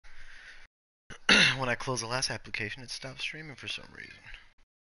when I closed the last application, it stopped streaming for some reason.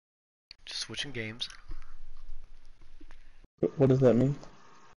 Just switching games. What does that mean?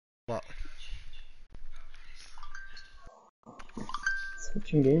 Well,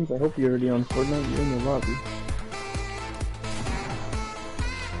 switching games? I hope you're already on Fortnite. You're in the lobby.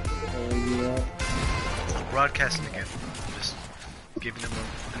 I'm broadcasting again. I'm just giving them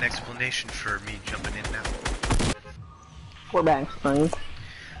an explanation for me jumping in now. We're back, friends.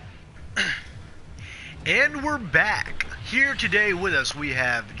 And we're back. Here today with us we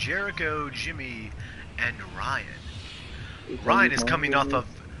have Jericho, Jimmy, and Ryan. Ryan is coming off of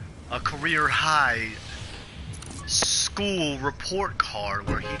a career high school report card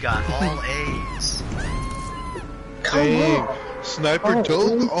where he got all A's. Dang, Sniper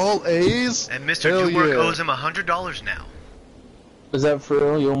took all A's? And MrDoWork owes him $100 now. Is that for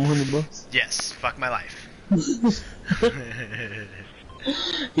real? You owe him $100? Yes, fuck my life.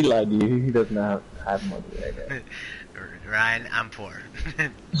 He lied to you. He does not have money right now. Ryan, I'm poor.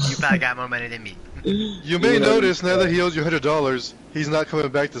 You probably got more money than me. You may notice now that he owes you $100, he's not coming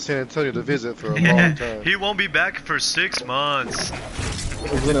back to San Antonio to visit for a long time. He won't be back for 6 months.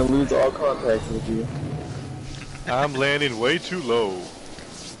 He's gonna lose all contact with you. I'm landing way too low.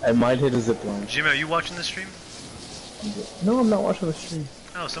 I might hit a zipline. Jimmy, are you watching the stream? No, I'm not watching the stream.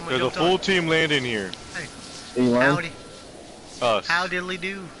 Oh, someone There's a full team landing here. Hey, howdy. Us. How diddly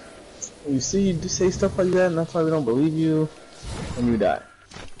do? You see, you say stuff like that, and that's why we don't believe you, and you die.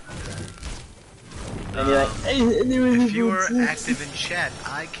 And you're like, hey, if you were active in chat,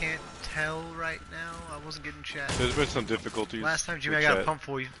 I can't tell right now. I wasn't getting chat. There's been some difficulties. Last time, Jimmy, I got a pump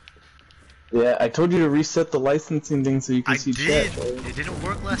for you. Yeah, I told you to reset the licensing thing so you can see chat. It didn't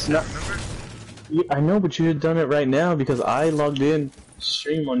work last time, remember? I know, but you had done it right now because I logged in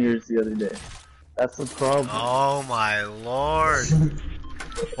stream on yours the other day. That's the problem. Oh my lord.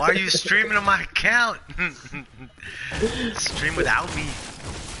 Why are you streaming on my account? Stream without me.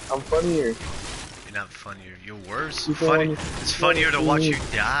 I'm funnier. You're not funnier. You're worse. It's funnier to watch you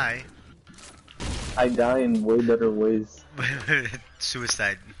die. I die in way better ways.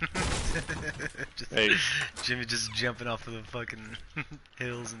 Suicide. Hey. Jimmy just jumping off of the fucking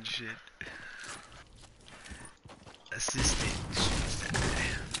hills and shit. Assisted suicide.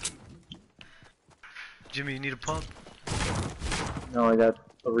 Jimmy, you need a pump? No, I got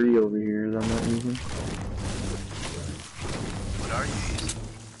 3 over here that I'm not using. What are you using?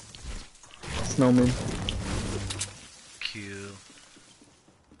 Snowman. Cute.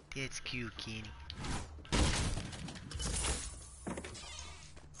 That's cute, Kenny.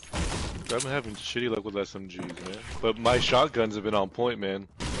 I'm having shitty luck with SMGs, man. But my shotguns have been on point, man.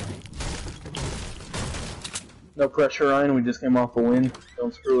 No pressure, Ryan. We just came off a win.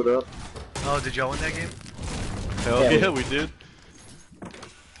 Don't screw it up. Oh, did y'all win that game? Hell yeah, we did.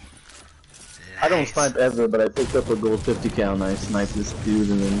 I don't snipe ever, but I picked up a gold 50 cal and I sniped this dude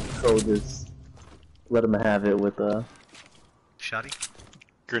and then Crow just let him have it with a... Shotty?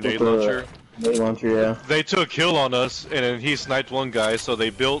 Grenade launcher? Grenade launcher, yeah. They took kill on us, and then he sniped one guy, so they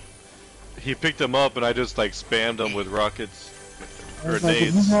built... He picked him up, and I just, like, spammed him with rockets. Or nades.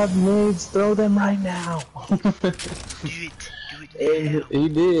 nades. If you have nades, throw them right now! Do it. And he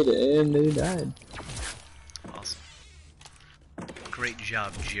did, and they died. Awesome. Great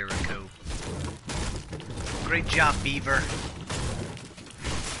job, Jericho. Great job, Beaver.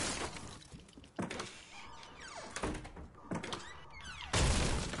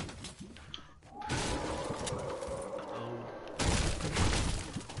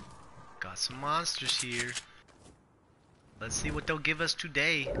 Got some monsters here. Let's see what they'll give us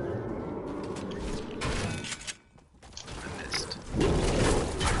today. I missed.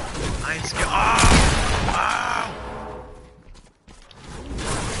 I ain't scared. Oh! Oh!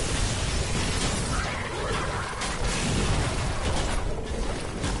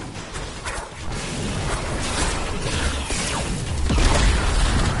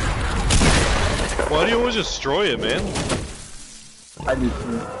 Why do you always destroy it, man? I do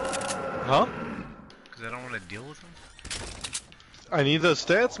too. Huh? Because I don't want to deal with them. I need the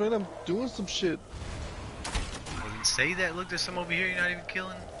stats, man. I'm doing some shit. Well, then say that. Look, there's some over here you're not even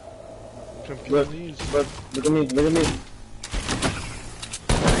killing. Look at me, look at me.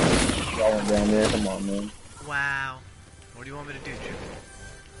 Y'all went down there, come on, man. Wow. What do you want me to do, Jim?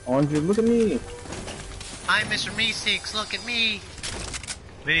 Andre, look at me. I'm Mr. Meeseeks, look at me.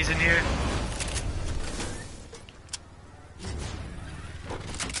 Vinny's in here.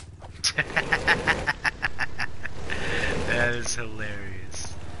 That is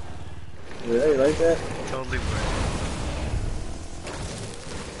hilarious. Yeah, you like that? Totally worth it.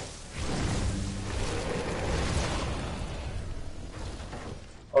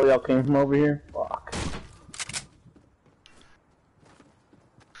 Oh, y'all came from over here? Fuck.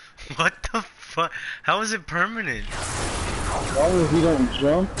 fuck? How is it permanent? As long as you don't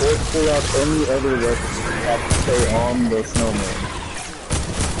jump or pull out any other weapon, you have to stay on the snowman.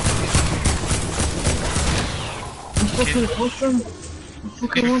 You fucking want some? You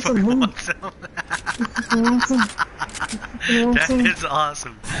fucking want some? Want some? That is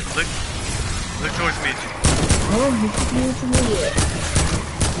awesome. Look towards me. Oh, you fucking want some?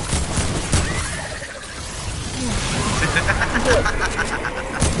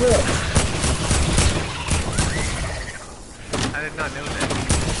 Yeah. I did not know that.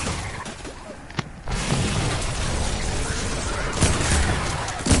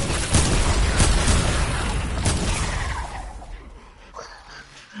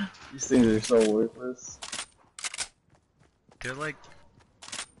 These things are so worthless. They're like,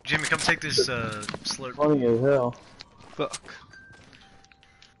 Jimmy, come take this slurp. Funny as hell. Fuck.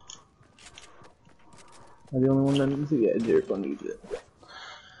 I'm the only one that needs it. Yeah, Jericho needs it.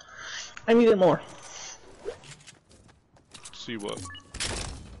 I need it more. See what?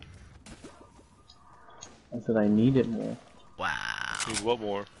 I said I need it more. Wow. Need what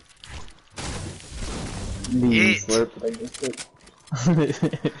more? The It. slurp that I just took.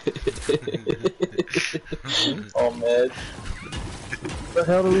 Oh man. What the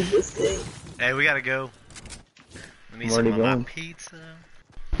hell do we just do? Hey, we gotta go. Let me I'm some already of my going. pizza.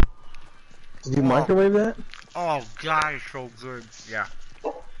 Did you microwave that? Oh god, it's so good. Yeah.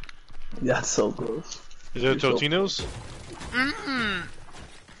 That's so gross. Is it Totino's? Mmm.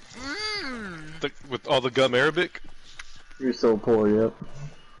 With all the gum Arabic? You're so poor, yep.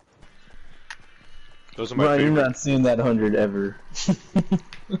 Those are my Ryan, favorite. you're not seeing that 100 ever.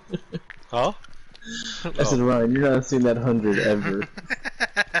 Huh? I said, Ryan, you're not seeing that 100 ever.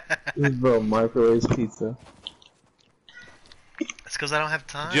 This bro microwaves pizza. It's because I don't have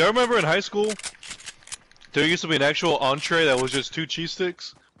time. Do you remember in high school, there used to be an actual entree that was just 2 cheese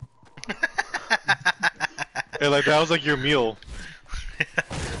sticks? And like that was like your meal.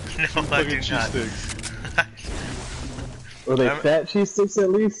 No, I Fucking do cheese not. sticks. Were they fat cheese sticks at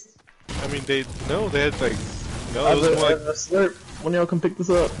least? I mean, they had like no. I It was more like a slurp. When y'all come pick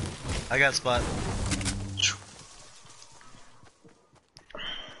this up. I got a spot.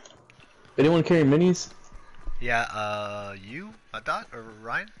 Anyone carry minis? Yeah, you? I thought? Or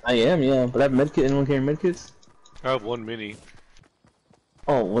Ryan? I am, yeah. But I have medkit. Anyone carry medkits? I have 1 mini.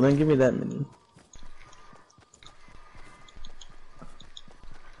 Oh, well then give me that mini.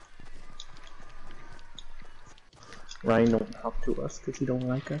 Ryan don't talk to us because he don't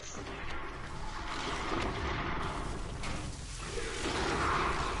like us.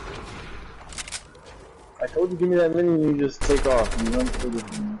 I told you give me that mini and you just take off. You run for the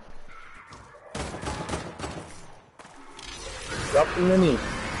mini. Drop the mini.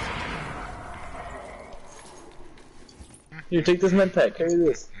 Here, take this med pack. Carry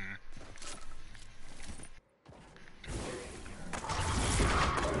this.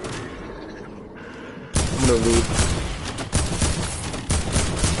 I'm gonna leave.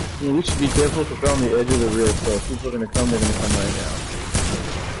 I mean, we should be careful because we're on the edge of the real stuff. People are gonna come, they're gonna come right now.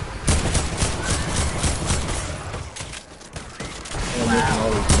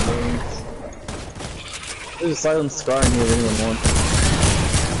 Wow. There's a silent scar in here if anyone wants.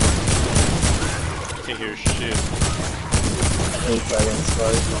 Can't hear shit. I hate silent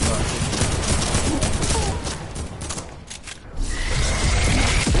scars, so I'm not.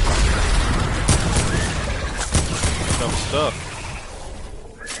 Some stuff.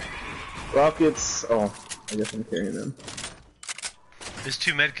 Rockets. Oh, I guess I'm carrying them. There's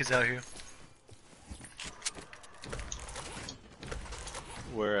 2 medkits out here.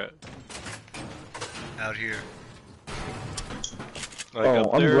 Where at? Out here. Like Oh,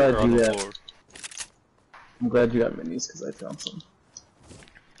 up I'm there glad or on you the got- floor? I'm glad you got minis because I found some.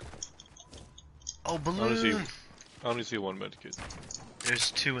 Oh, I balloon! only see 1 medkit.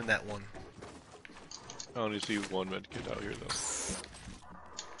 There's 2 in that one. I only see 1 medkit out here though.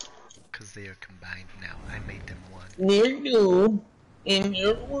 Because they are combined now. I made them one. You in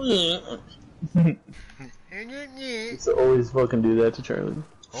your room. Used to always fucking do that to Charlie.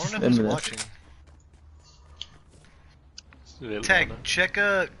 I wonder if he's watching. Tag, check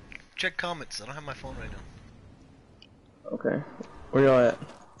comments. I don't have my phone right now. Okay. Where y'all at?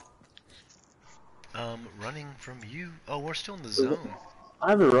 Running from you. Oh, we're still in the zone. I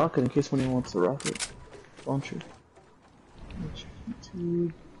have a rocket in case anyone wants a rocket launcher. Check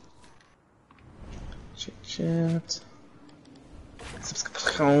YouTube. Check chat.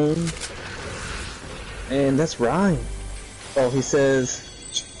 Subscribe. And that's Ryan. Oh, he says.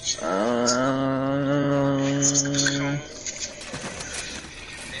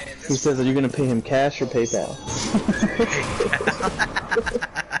 He says, are you gonna pay him cash or PayPal?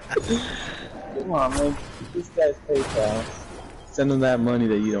 Come on, man. This guy's PayPal. Send him that money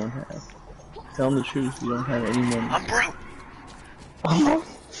that you don't have. Tell him the truth. You don't have any money. I'm broke.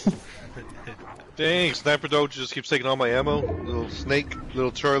 Dang, Sniper Doge just keeps taking all my ammo. Little snake,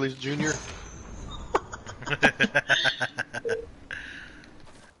 little Charlie Jr.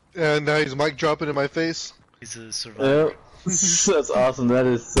 And now he's mic dropping in my face. He's a survivor. Yep. That's awesome. That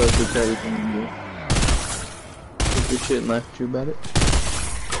is such a Charlie thing to do. Take your shit and laugh at you about it.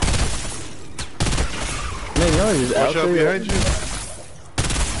 Man, y'all are just Watch out out there. behind you.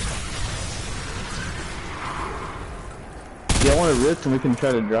 Y'all want to rift and we can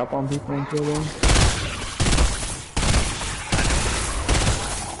try to drop on people and kill them?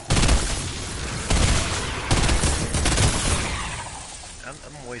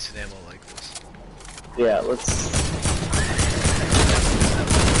 I'm wasting ammo like this. Yeah, let's...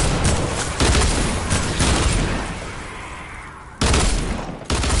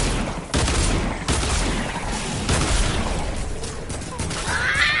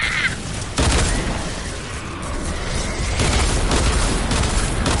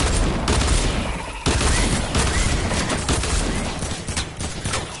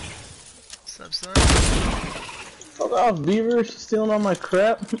 Fuck off, Beaver! Stealing all my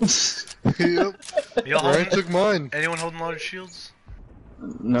crap. Yep. Ryan took mine. Anyone holding large shields?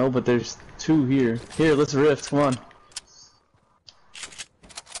 No, but there's two here. Here, let's rift. Come on.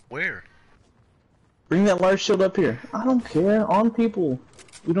 Where? Bring that large shield up here. I don't care. On people.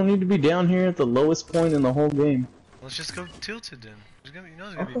 We don't need to be down here at the lowest point in the whole game. Let's just go tilted then. There's gonna be,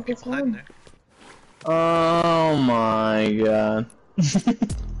 there's gonna be people hiding there. Oh my god.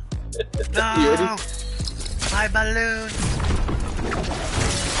 No! My balloon!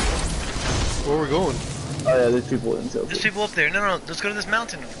 Where are we going? Oh yeah, there's people in tilted. There's people up there. No, let's go to this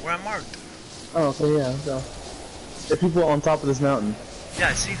mountain where I'm marked. Oh, okay, yeah, let's go. There's people on top of this mountain. Yeah,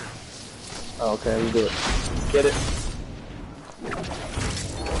 I see them. Oh, okay, we do it. Get it.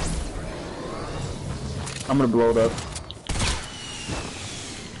 I'm gonna blow it up.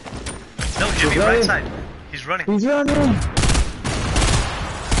 No, Jimmy, right side. He's running. He's running!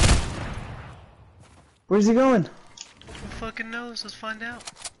 Where's he going? Who fucking knows? Let's find out.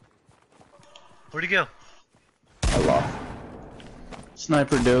 Where'd he go? I lost.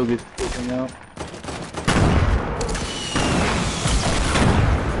 Sniper Doge is freaking out.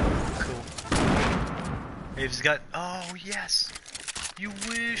 Cool. Hey, he's got. Oh, yes! You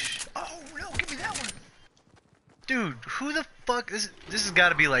wish. Oh, no, give me that one! Dude, who the fuck is. This has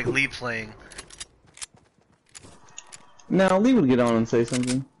gotta be like Lee playing. Now, Lee would get on and say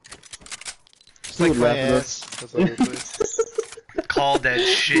something. It's like my ass. That's what I say. Called that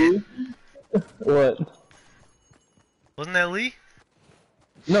shit. What? Wasn't that Lee?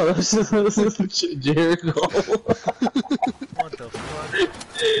 No, this is Jericho. What the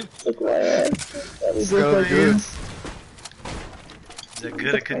fuck? Look my ass. That is So good. Is that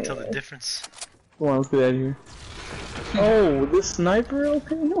good? I couldn't tell the difference. Come on, let's get out of here. Oh, this sniper?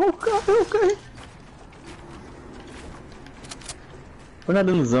 Okay, oh god, okay. We're not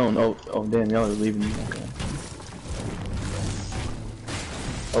in the zone. Oh damn, y'all are leaving. Okay.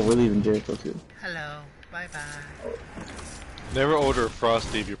 Oh, we're leaving Jericho too. Hello. Bye bye. Never order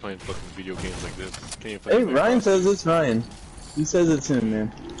Frosty if you're playing fucking video games like this. Can't you Hey, Ryan says it's Ryan. He says it's him,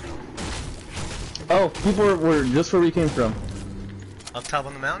 man. Oh, people were just where we came from. Up top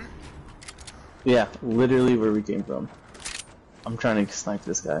on the mountain? Yeah, literally where we came from. I'm trying to snipe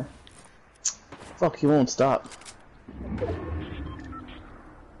this guy. Fuck, he won't stop.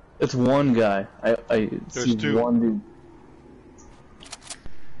 It's one guy. I see two. one dude.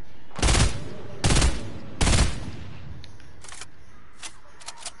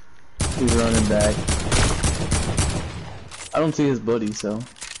 He's running back. I don't see his buddy, so.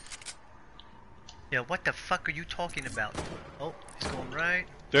 Yeah, what the fuck are you talking about? Oh, he's going right.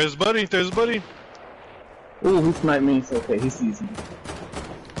 There's Buddy, there's Buddy. Ooh, he sniped me. It's okay, he sees me.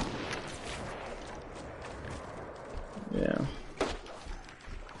 Yeah.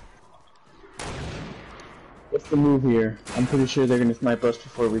 What's the move here? I'm pretty sure they're gonna snipe us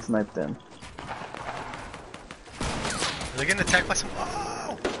before we snipe them. Are they getting attacked by some?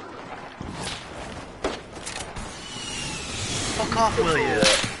 Oh! Fuck off, will you?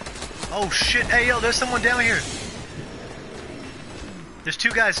 Oh shit! Hey yo, there's someone down here. There's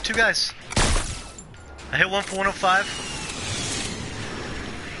two guys. I hit one for 105.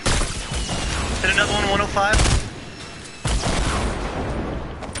 Hit another one 105.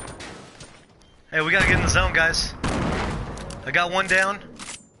 Hey, we gotta get in the zone, guys. I got one down.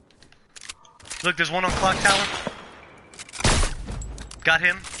 Look, there's one on clock tower. Got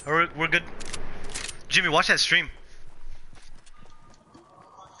him. We're good. Jimmy, watch that stream.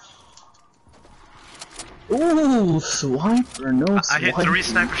 Ooh, swiper, no I hit 3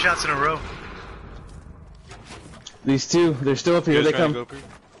 sniper shots in a row. These two, they're still up here. Here they come.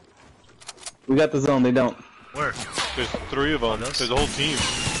 We got the zone. They don't. Where? There's 3 of them. There's a whole team.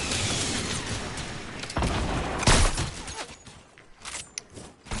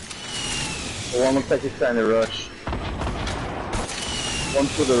 One looks like he's trying to rush. One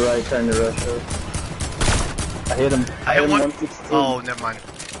to the right trying to rush us. I hit him. I hit one. 116. Oh, never mind.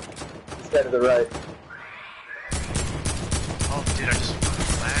 This guy to the right. Oh, dude, I just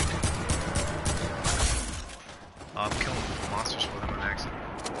lagged. Oh, I'm killing monsters for them on accident.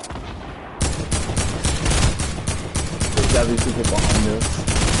 There's gotta be people behind us.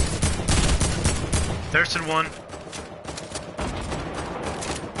 Thurston one.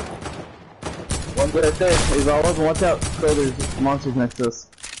 One's right there. He's all over. Watch out. So there's monsters next to us.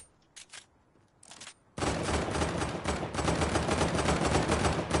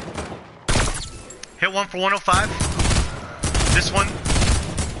 Hit one for 105. This one.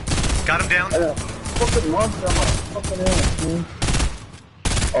 Got him down. Fucking monster on my fucking ass, man.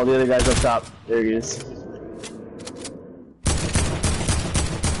 Oh, the other guy's up top. There he is.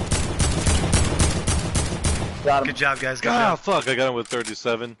 Got him. Good job, guys. Good Ah, job. fuck, I got him with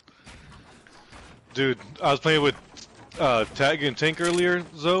 37. Dude, I was playing with Tag and Tank earlier,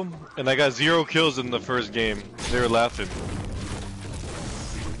 Zoe, and I got 0 kills in the first game. They were laughing.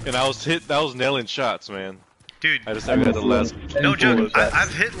 And I was nailing shots, man. Dude, I just never had the last. no joke.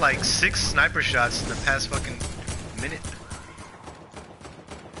 I've hit like 6 sniper shots in the past fucking minute.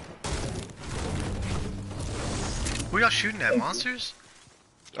 Who y'all shooting at? Monsters?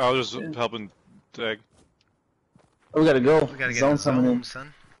 I was just helping Tag. Oh, we gotta go. We gotta get Zone in the coming zone, in.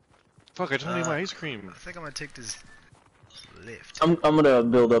 son. Fuck, I don't need my ice cream. I think I'm gonna take this lift. I'm gonna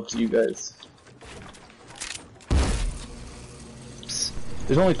build up to you guys. Oops.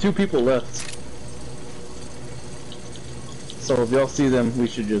 There's only 2 people left. So if y'all see them, we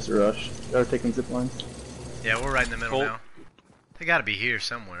should just rush. They're taking zip lines. Yeah, we're right in the middle Cool. now. They gotta be here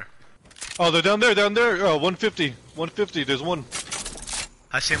somewhere. Oh, they're down there, down there. Oh, 150. 150, there's one.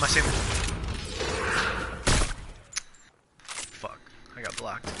 I see him, I see him. Fuck, I got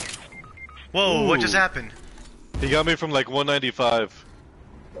blocked. Whoa, what just Ooh. happened? He got me from like 195.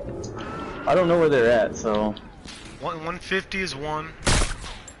 I don't know where they're at, so 150 is one.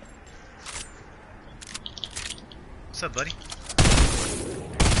 What's up, buddy?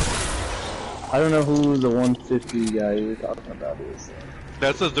 I don't know who the 150 guy you're talking about is.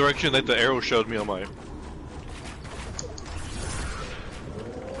 That's the direction that the arrow showed me on my.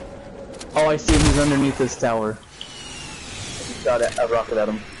 Oh, I see him. He's underneath this tower. I just shot a rocket at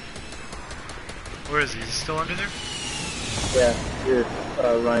him. Where is he? Is he still under there? Yeah, here,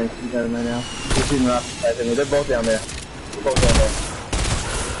 Ryan, you got him right now. He's shooting rockets at me. They're both down there. They're both down there.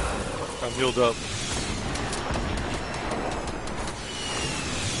 I'm healed up.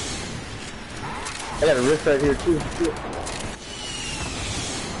 I got a rift right here too.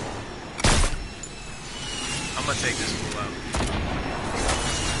 I'm gonna take this fool out.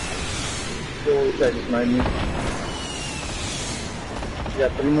 Oh, that just reminded me. We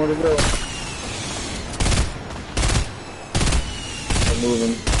got 3 more to go. I'm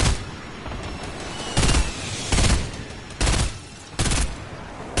moving.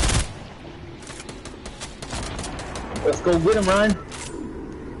 Let's go get him, Ryan.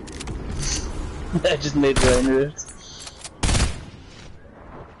 I just made right into it.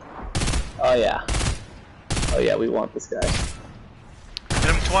 Oh yeah. Oh yeah, we want this guy.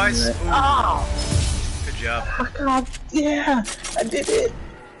 Hit him twice. Right. Ooh, Oh! good job. Oh god, yeah! I did it!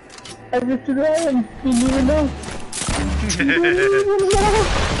 I ripped it Ryan! You didn't even know!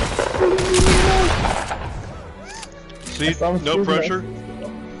 See, no pressure.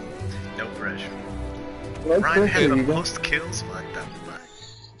 No pressure. No Ryan pressure, had the you go. most kills. What the fuck?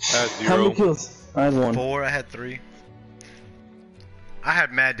 I had How many 0. kills? I had 1. 4, I had 3. I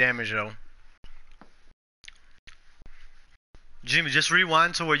had mad damage though. Jimmy, just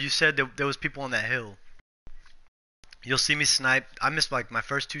rewind to where you said that there was people on that hill. You'll see me snipe. I missed like my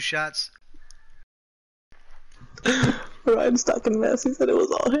first 2 shots. Ryan's talking mess, he said it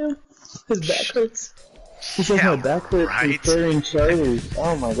was all him. His back hurts. He says Yeah, my back hurts right. from carrying Charlie.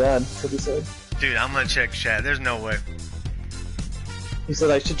 Oh my god, that's what he said. Dude, I'm gonna check chat. There's no way. He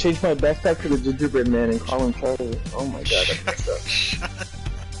said I should change my backpack to the gingerbread man and call him Charlie. Oh my god, that's messed up.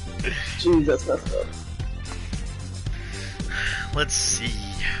 Jeez, that's messed up. Let's see.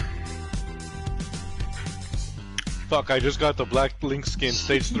 Fuck, I just got the black link skin,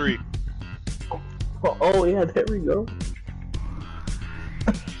 stage 3. Oh yeah, there we go.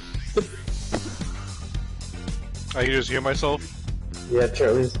 I can just hear myself. Yeah,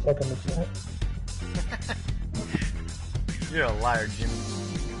 Charlie's fucking the chat. You're a liar, Jimmy.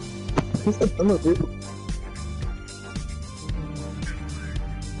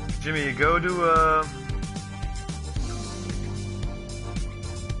 Jimmy, go to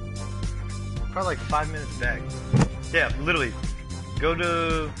probably like 5 minutes back. Yeah, literally. Go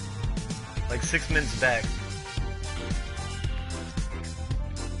to like 6 minutes back.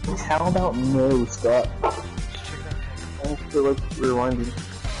 How about no, Scott? I feel like rewinding.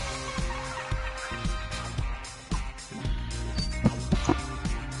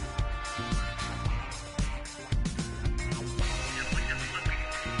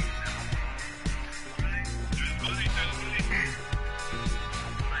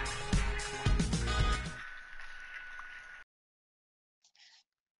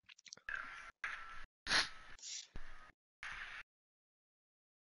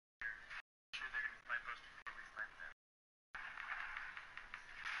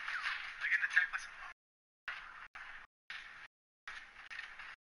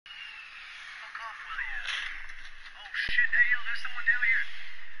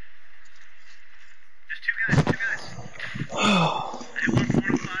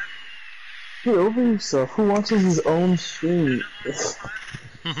 Get over yourself. Who watches his own stream?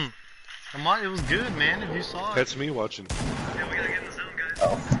 Come on, it was good, man. If you saw it. That's me watching. Yeah, we gotta get in the zone, guys.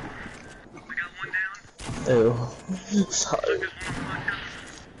 Oh. We got one down. Ew. Sorry.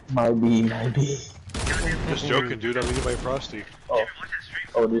 Might be. Just joking, dude. I'm eating my Frosty. Oh.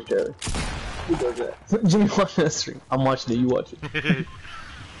 Oh, this Jerry. Who does that? Jimmy watching that stream. I'm watching it. You watch it.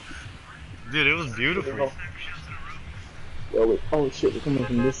 Dude, it was beautiful. Yo, wait. Oh shit, they're coming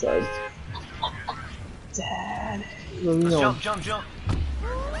from this side. Dad. Let's jump.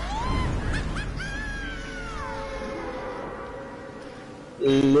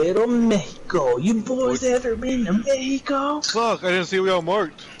 Little Mexico. You boys ever been to Mexico? Fuck, I didn't see we all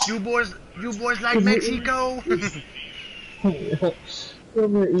marked. You boys like Mexico? You're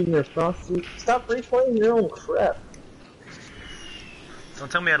over here eating your frosty. Stop replaying your own crap.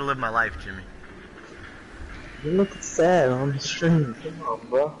 Don't tell me how to live my life, Jimmy. You look sad on the stream. Come on,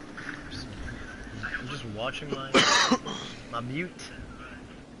 bro. I'm just watching my mute.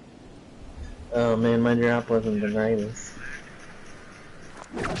 Oh man, my drop wasn't the greatest.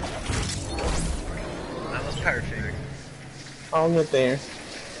 That was perfect. I'll get there.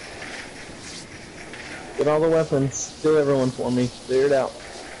 Get all the weapons. Kill everyone for me. Clear it out.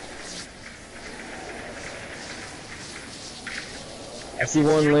 I see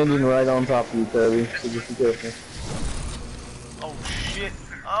one landing right on top of you, Kirby, so just be careful. Oh shit.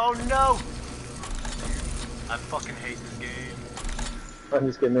 Oh no! I fucking hate this game. I'm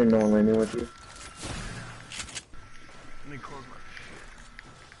just getting there, no one landing with you. Let me close my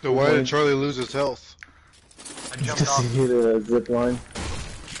shit. So why did Charlie lose his health? I jumped Just off. to hit a zip line.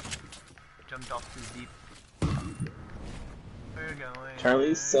 Jumped off too deep. We're going.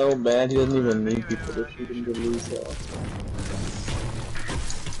 Charlie's so bad, he doesn't even need people to shoot him to lose health.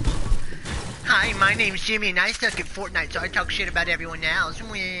 Hi, my name's Jimmy and I suck at Fortnite, so I talk shit about everyone else.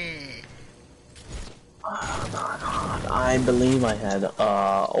 I believe I had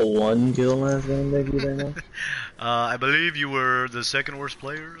one kill last game, maybe right now. I believe you were the second worst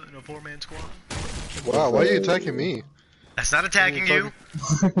player in a 4-man squad. Wow, why are you attacking me? That's not attacking you.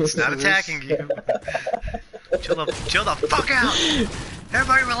 It's not attacking you. Chill the fuck out.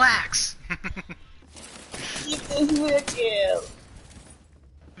 Everybody relax.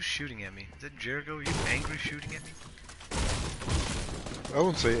 Who's shooting at me? Is that Jericho? Are you angry shooting at me? I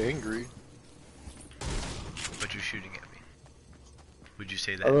wouldn't say angry. But you're shooting at me. Would you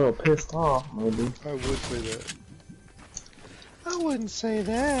say A that? little pissed off, maybe. I would say that. I wouldn't say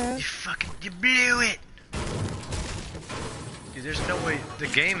that. You blew it! Dude, there's no way. The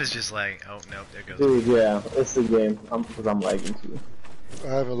game is just like, oh no, there goes. Dude, yeah, it's the game. Because I'm lagging too. I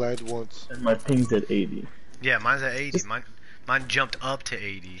haven't lagged once. And my ping's at 80. Yeah, mine's at 80. Mine jumped up to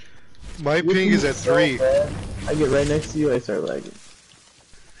 80. My ping is at 3. I get right next to you, I start lagging.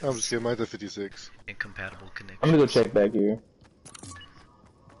 I'm just kidding, mine's at 56. Incompatible connection. I'm gonna go check back here.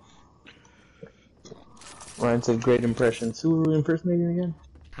 Ryan said great impressions. Who were we impersonating again?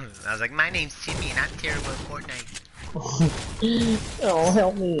 I was like, my name's Timmy and I'm terrible at Fortnite. Oh,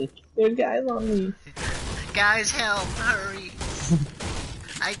 help me. There's guys on me. Guys, help, hurry.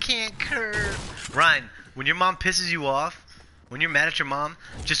 I can't curve. Ryan, when your mom pisses you off, when you're mad at your mom,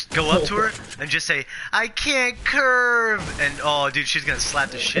 just go up to her and just say, I can't curve. And oh, dude, she's gonna slap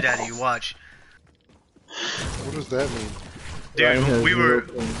the shit out of you, watch. What does that mean? Dude, when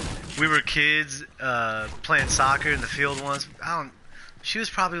we were kids, playing soccer in the field once. She was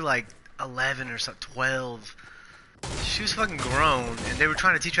probably like 11 or something, 12. She was fucking grown, and they were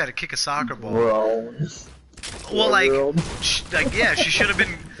trying to teach her how to kick a soccer ball. Grown. Well, like, 12-year-old. yeah, she should have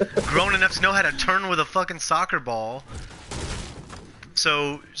been grown enough to know how to turn with a fucking soccer ball.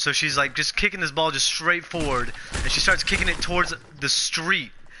 So she's like just kicking this ball just straight forward, and she starts kicking it towards the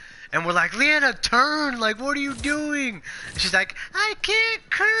street. And we're like, Leanna, turn! Like, what are you doing? And she's like, I can't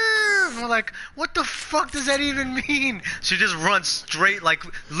curve! And we're like, what the fuck does that even mean? She just runs straight, like,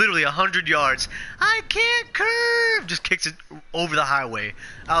 literally 100 yards. I can't curve! Just kicks it over the highway.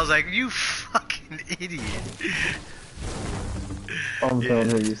 I was like, you fucking idiot. I'm telling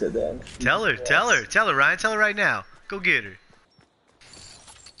her you said that. Tell her, Ryan, tell her right now. Go get her.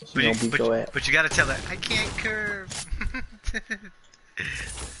 But you gotta tell her, I can't curve.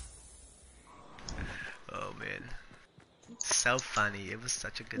 Oh man, so funny. It was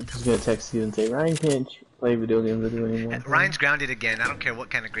such a good time. I'm just gonna text you and say, Ryan can't play video games with you anymore. Ryan's grounded again. I don't care what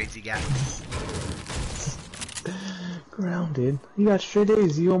kind of grades he got. Grounded? You got straight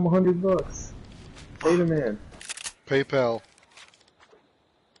A's. You owe him $100. Pay the man. PayPal.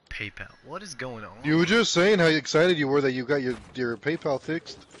 PayPal. What is going on? You were just saying how excited you were that you got your PayPal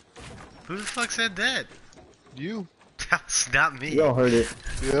fixed. Who the fuck said that? You. That's not me. Y'all heard it.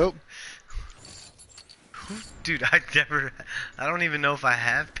 Yep. Dude, I don't even know if I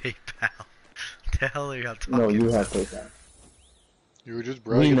have PayPal. The hell are y'all talking No, you about? have PayPal. You were just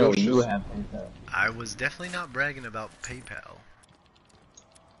bragging. We know about you shit. have PayPal. I was definitely not bragging about PayPal.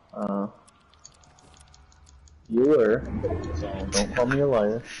 You were. So don't call me a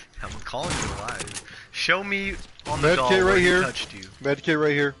liar. I'm calling you a liar. Show me on the Med doll kit where right he here. touched you. Medkit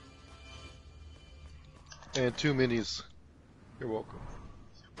right here. And 2 minis. You're welcome.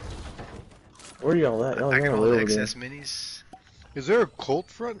 Where are y'all at? Y'all I can ran hold away over excess minis. Is there a Colt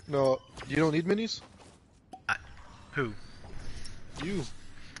front? No, you don't need minis? Who? You.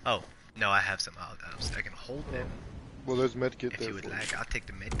 Oh, no, I have some. I can hold them Well, there's medkit if there. you would for like. I'll take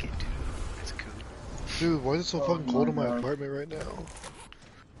the med kit too. It's cool. Dude, why is it so fucking cold in my apartment right now?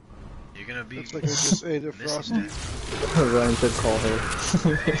 You're gonna be. It's like I just ate a missing Frosty. that. Ryan said call her.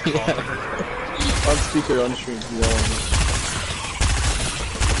 Call her. On speaker, on stream.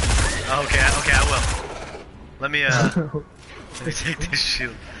 Okay, I will. Let me take this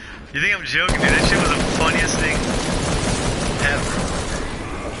shield. You think I'm joking, dude? That shit was the funniest thing ever.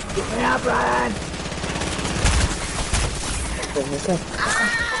 Get me up, Ryan!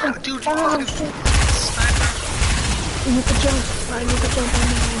 Dude, you fucking sniper. You can jump! Ryan, you can jump on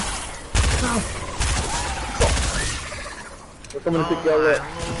me! No! We're coming to pick y'all up.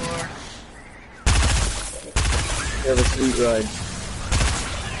 Lord. We have a sweet ride.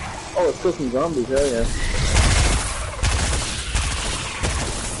 Oh, it's still some zombies, hell yeah.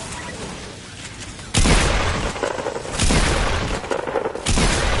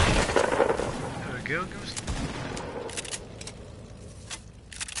 There we go, Ghost.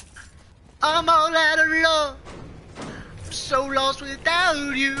 I'm all out of love. I'm so lost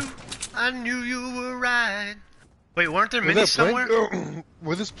without you. I knew you were right. Wait, weren't there minis somewhere?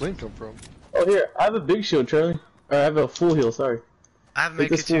 Where'd this plane come from? Oh, here, I have a big shield, Charlie. Or I have a full heal, sorry. I have Take make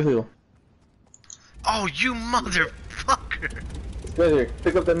this it full too. heal. Oh, you motherfucker! It's right here.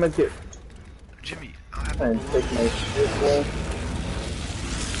 Pick up that medkit. Jimmy, I have And take my shit, boy.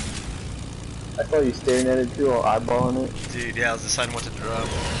 I saw you staring at it too, all eyeballing it. Dude, yeah, I was deciding what to drop.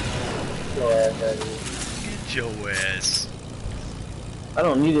 Go ahead, out of here. Get your ass. I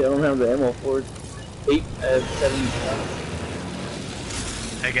don't need it, I don't have the ammo for it. 8 out of 7 rounds.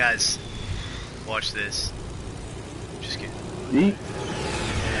 Hey guys, watch this. Just kidding. Yeet.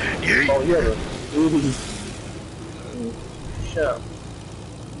 Yeet. Oh, you have a 80. Shut up.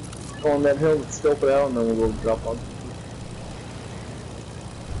 Go on that hill, let's scope it out, and then we'll go drop on.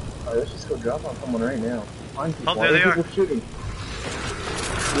 Alright, let's just go drop on someone right now. Find people. Oh, there they are. People shooting.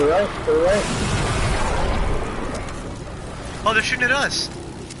 To the right, to the right. Oh, they're shooting at us.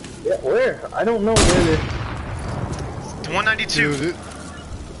 Yeah, where? I don't know where they're... It's 192. Dude,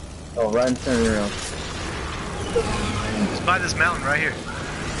 Oh, Ryan's turning around. It's by this mountain right here.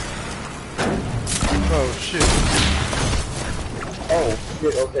 oh shit. Oh,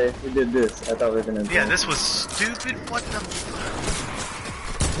 shit, okay, we did this. I thought we were gonna... Yeah, this was stupid. What the?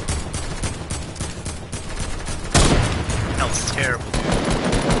 That was terrible, dude.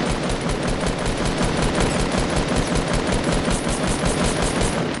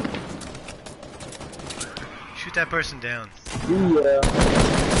 Shoot that person down. Yeah.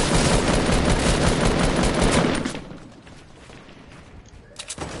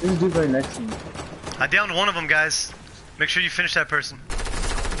 This dude right next to me. I downed one of them, guys. Make sure you finish that person.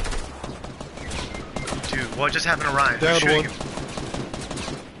 Dude, what just happened to Ryan? Who's Down shooting one. him?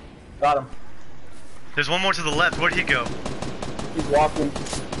 Got him. There's one more to the left. Where'd he go? He's walking.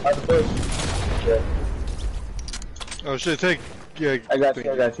 By the bush. Yeah. Oh shit, tank. Yeah. I got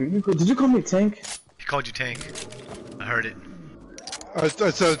you. I got you. Did you call me tank? He called you tank. I heard it. I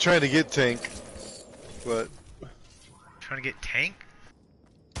started trying to get tank, but Trying to get tank?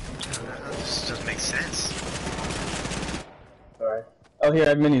 This doesn't make sense. Sorry. Oh, here I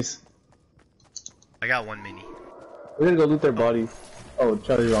have minis. I got one mini. We're gonna go loot their bodies. Oh,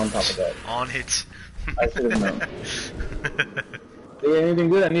 Charlie's on top of that. On it. I should have known. Hey, anything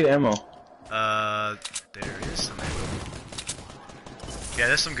good? I need ammo. There is some ammo. Yeah,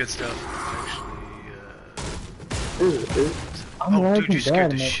 there's some good stuff. Actually, I'm oh, lagging dude, you scared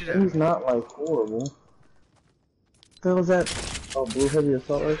bad, the man. shit out of He's me. not like horrible. What the hell is that? Oh, blue heavy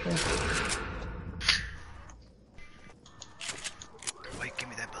assault rifle? Wait, give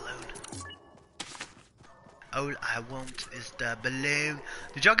me that balloon. All I want is the balloon.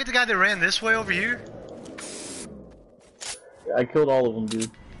 Did y'all get the guy that ran this way over here? I killed all of them,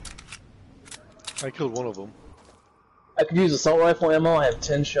 dude. I killed one of them. I could use assault rifle ammo. I have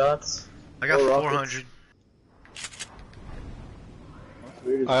 10 shots. I got 400.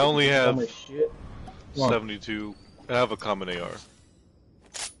 I only have Shit. Come on. 72. I have a common AR.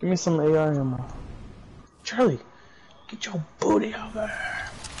 Give me some AR ammo. Charlie, get your booty over.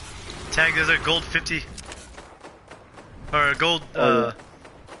 Tag, there's a gold 50. Or a gold, Yeah.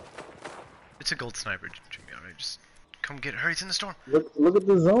 It's a gold sniper, Jimmy, alright? Just come get it. Hurry, it's in the storm. Look at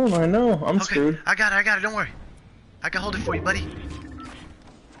the zone. I know. I'm Okay, screwed. I got it, don't worry. I can hold it for you, buddy.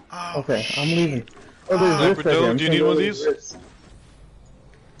 Oh, Okay, I'm leaving. Oh, there's Sniper rifts right there. Dome, I'm do you trying need to one of go these? rifts.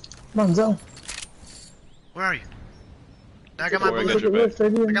 Come on, zone. Where are you? I got my Don't worry, I balloon. got your back.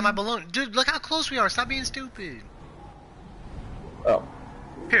 Right here. I got my balloon. Dude, look how close we are. Stop being stupid. Oh.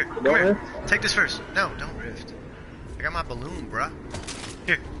 Here, come Don't here. rift? Take this first. No, don't rift. I got my balloon, bruh.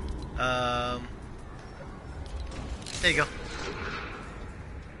 Here. There you go.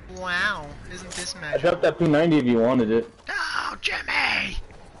 Wow, isn't this I magic? dropped that P90 if you wanted it. Oh, Jimmy!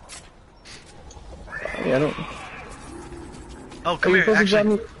 Yeah, I don't. Oh, come Are you here, supposed to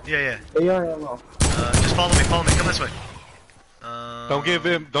actually. drop Yeah. me AR ammo? Just follow me, come this way. Don't give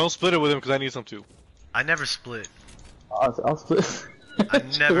him. Don't split it with him because I need some too. I never split. I'll split. I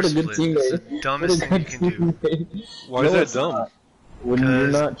never What a good split. It's the teammate. dumbest What a thing you good can do. teammate. Why No, is that it's dumb? not. When you're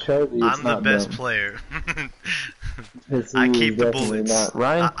 'Cause not Charlie, it's I'm the not best dumb. player. Yes, I he keep is the definitely bullets. Not.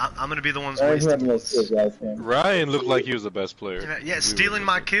 Ryan, I'm gonna be the ones Ryan, who had wasting the most bullets. kills, guys, man. Ryan looked like he was the best player. Yeah, We stealing were-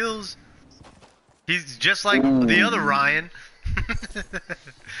 my kills. He's just like Ooh. the other Ryan.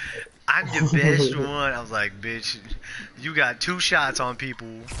 I'm the best one. I was like, bitch, you got 2 shots on people.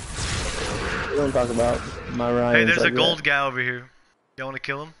 We don't talk about my Ryan. Hey, there's a gold guy over here. Y'all wanna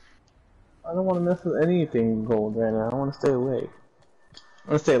kill him? I don't want to mess with anything gold right now. I want to stay away. I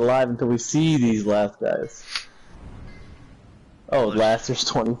want to stay alive until we see these last guys. Oh, last there's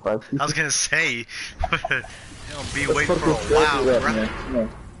 25 people. I was gonna say, I'll be Let's waiting fuck for a this Charlie while, up, bro. man. Come on.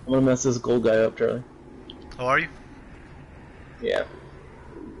 I'm gonna mess this gold guy up, Charlie. Oh, are you? Yeah.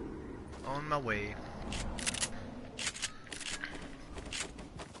 On my way.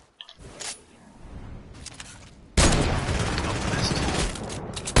 Oh, missed.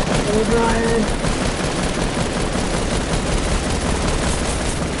 Hey, Brian.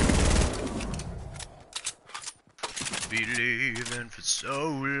 Believing for so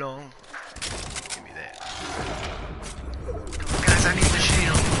long. Give me that. Guys, I need the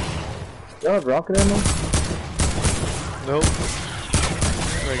shield. Y'all have rocket ammo? Nope.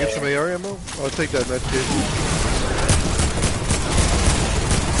 Can I get some AR ammo? I'll take that med kit.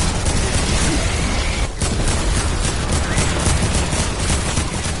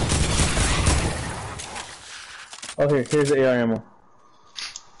 Oh, here's the AR ammo.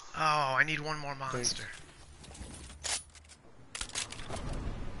 Oh, I need one more monster.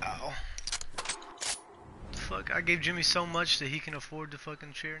 Ow. Fuck, I gave Jimmy so much that he can afford the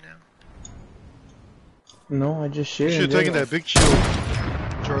fucking chair now. No, I just You shared. should have taken that big shield,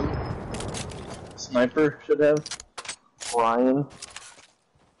 Charlie. Sniper should have. Ryan.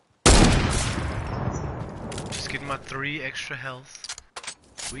 Just give my 3 extra health.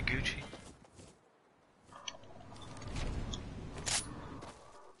 We Gucci.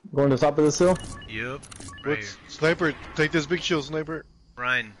 Going to the top of this hill? Yup. Right here. Sniper, take this big shield, sniper.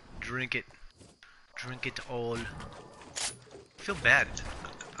 Ryan, drink it. Drink it all. I feel bad.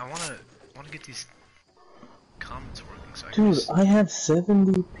 I wanna get these comments working so I can Dude, just... I have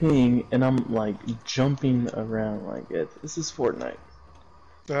 70 ping and I'm like jumping around like it. This is Fortnite.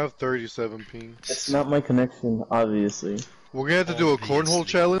 I have 37 ping. It's not my connection, obviously. We're gonna have to do a cornhole Obviously.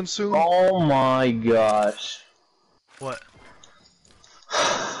 challenge soon. Oh my gosh. What?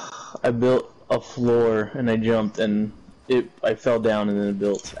 I built a floor and I jumped and I fell down and then it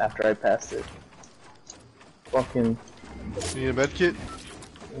built after I passed it. Fucking You need a med kit?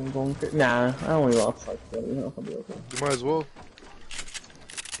 I'm going nah, I only lost like 20. I'll be okay. You might as well.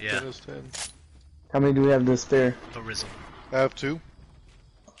 Yeah. 10 is 10. How many do we have to spare? A Rizzle. I have 2.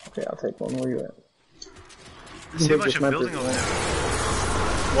 Okay, I'll take one. Where you at? I see a bunch of building over there.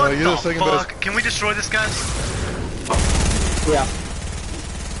 What you're the the second fuck? best. Can we destroy this, guys? Yeah.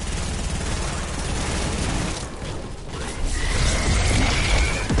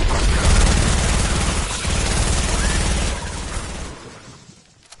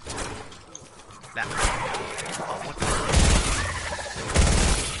 That. Oh, what the?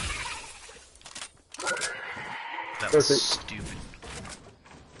 That was Perfect. stupid.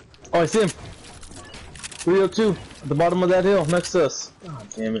 Oh, I see him. 302 at the bottom of that hill next to us. God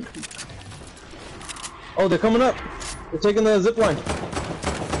damn it. Oh, they're coming up. They're taking the zip line.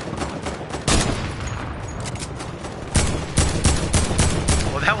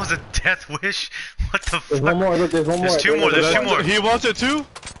 Well, that was a death wish. What the There's fuck? one more. Look, there's one more. There's two more. There's two more. He wants it too?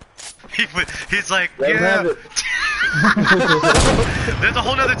 He's like, Let him yeah. have it. There's a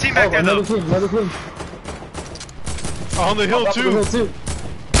whole nother team back Oh, there, though. another team. On the hill Up the hill too. too.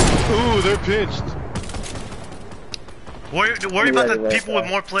 Ooh, they're pinched. Worry about the people with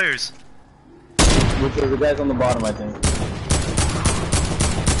more players. Which are the guys on the bottom, I think.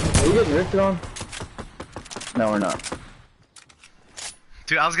 Are you getting rifted on? No, we're not.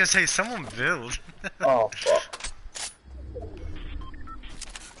 Dude, I was gonna say, someone build. Oh, fuck.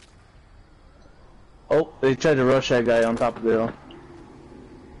 Oh, they tried to rush that guy on top of the hill.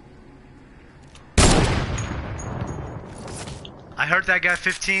 I heard that guy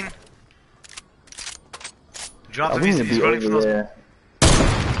 15. Dropped him, We need to he's be running from over those. there.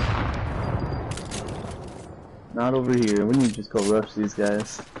 Not over here. We need to just go rush these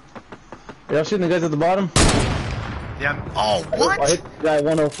guys. Y'all shooting the guys at the bottom? Yeah. Oh, what? I hit the guy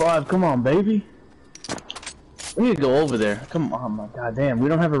 105. Come on, baby. We need to go over there. Come on, my god damn. We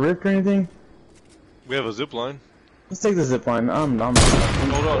don't have a rift or anything? We have a zip line. Let's take the zip line. Hold on.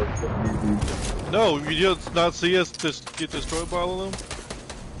 No, you just not see us just get destroyed by all of them?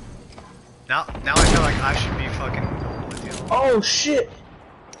 Now I feel like I should be fucking going with you. Oh shit!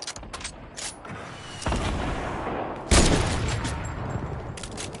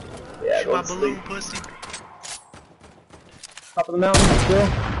 Yeah, Shoot go my to balloon, sleep. pussy. Top of the mountain, still.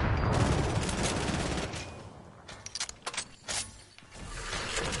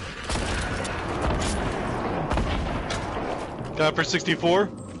 Got for 64.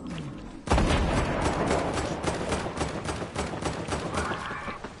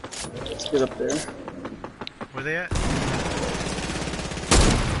 Let's get up there. Where they at?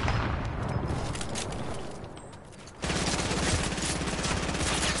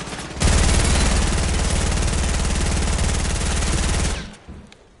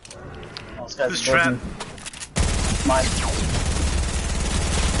 Who's trapped? Mine.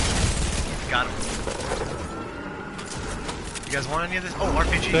 Got him. You guys want any of this? Oh,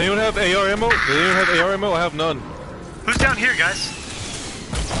 RPG. Does anyone have AR ammo? Does anyone have AR ammo? I have none. Who's down here, guys?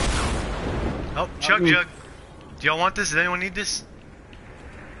 Oh, Chug Jug. Do y'all want this? Does anyone need this?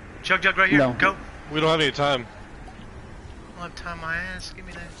 Chug Jug right here. No. Go. We don't have any time. I don't have time my ass. Give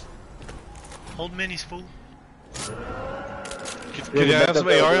me that. Hold minis, fool. Can you have some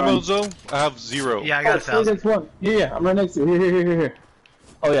AR ammo, though? I have 0. Yeah, I got 1,000. Next one. Yeah, I'm right next to you. Here.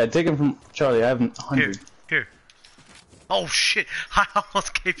 Oh yeah, take him from Charlie. I have 100. Here. Oh shit! I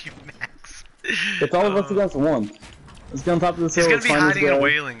almost gave you max. It's all of us against one. Let's get on top of this hill. He's gonna be find this hiding and guy.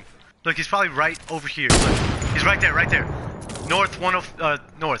 wailing. Look, he's probably right over here. Look, he's right there, North,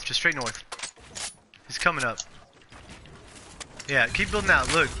 north, just straight north. He's coming up. Yeah, keep building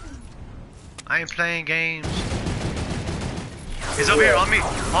out. Look, I ain't playing games. He's over here, on me,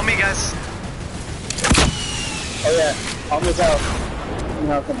 guys. Oh yeah, almost out. You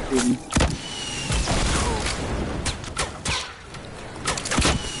know, come to me.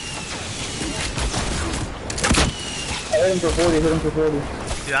 I hit him for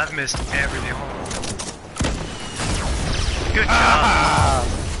 40, Dude, I've missed everything. Good job.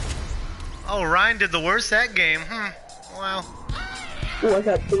 Oh, Ryan did the worst that game. Wow. Oh, I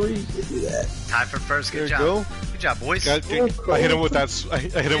got 3. Give me that. Tie for first. Good There job. you go. Good job, boys. I hit him with that. I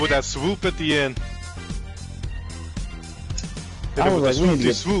hit him with that swoop at the end. Hit him with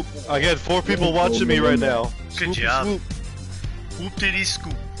the swoop. I got 4 people watching me right now. Good job. Whoop diddy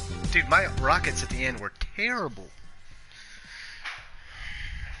scoop. Dude, my rockets at the end were terrible.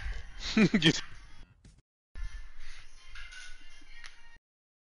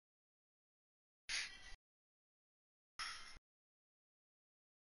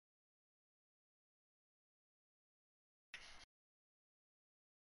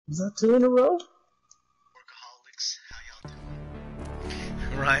 Was that 2 in a row? Workaholics, how y'all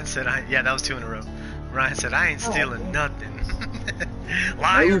Ryan said, yeah, that was 2 in a row. Ryan said, I ain't stealing nothing.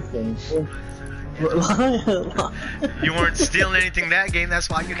 Liar. Liar. You weren't stealing anything that game, that's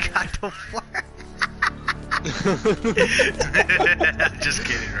why you got the flag. Just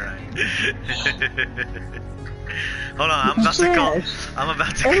kidding, Ryan. Hold on, I'm about to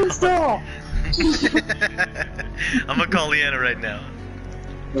call. I'm gonna call Leanna right now.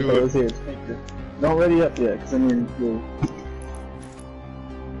 Okay, let's hear it. Don't ready up yet, because I'm in the...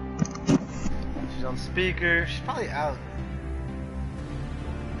 She's on speaker. She's probably out.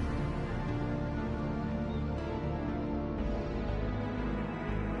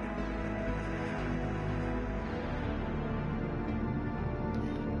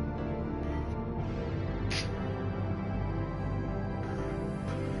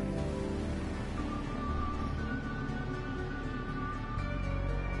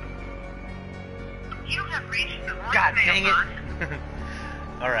 God dang it.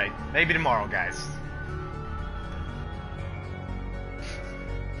 Alright, maybe tomorrow, guys.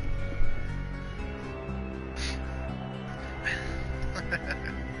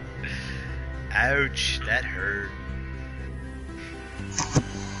 Ouch, that hurt.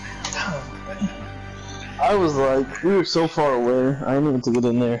 I was like, we were so far away, I didn't even to get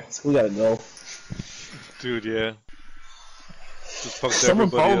in there, so we gotta go. Dude, yeah. Just fucked Someone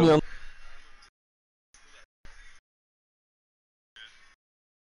everybody followed me up. on.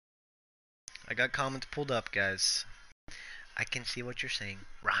 I got comments pulled up, guys. I can see what you're saying,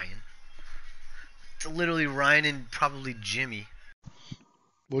 Ryan. It's literally Ryan and probably Jimmy.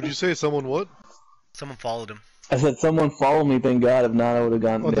 What'd you say? Someone what? Someone followed him. I said someone followed me, thank God, if not I would have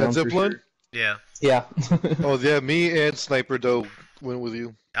gone Oh, down that for zipline? sure. Yeah. Yeah. Oh, yeah, me and Sniper went with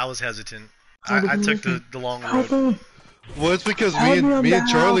you. I was hesitant. I took the long road. Well, it's because Help me, I'm me and down.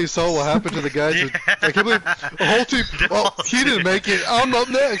 Charlie saw what happened to the guys. Yeah. I can't believe the whole team. Oh, he didn't make it. I'm up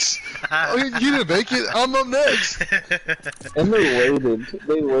next. Oh, he didn't make it. I'm up next. And they waited.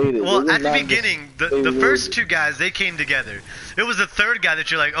 They waited. Well, They at did the not beginning, just- the they first waited. two guys, they came together. It was the third guy that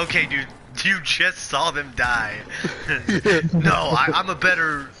you're like, okay, dude, you just saw them die. No, I'm a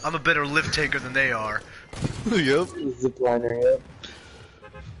better lift taker than they are. Yep. Zipliner, yep.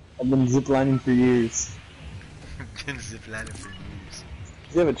 I've been ziplining for years. Been ziplining for years.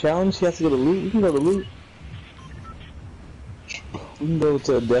 Does he have a challenge? He has to go to loot? We can go to loot. We can go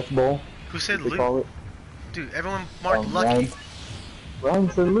to Death Bowl. Who said They loot? call it. Dude, everyone marked lucky.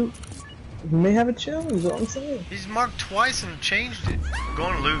 Ryan said loot. He may have a challenge, is what I'm saying. He's marked twice and changed it. I'm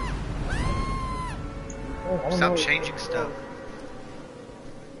going to loot. Oh, I don't Stop know. changing stuff.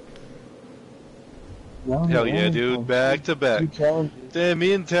 Hell yeah, dude. Back to back. Two challenges. Damn,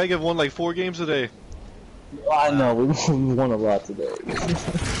 me and Tag have won like 4 games today. Oh, I know, we won a lot today.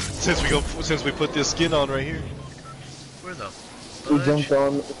 Since we put this skin on right here. Where the We fudge? jumped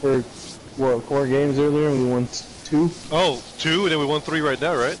on for, what, 4 games earlier and we won 2? Oh, 2, and then we won 3 right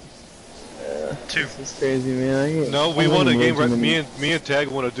now, right? 2. It's crazy, man. No, we won a game right. Me and Tag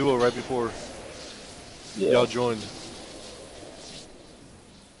won a duo right before y'all joined.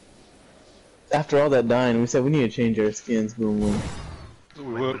 After all that dying, we said we need to change our skins. Boom, boom.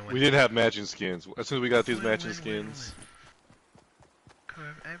 We didn't have matching skins. As soon as we got these matching skins.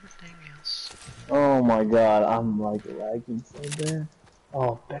 Curve everything else. Oh my God, I'm like lagging so bad.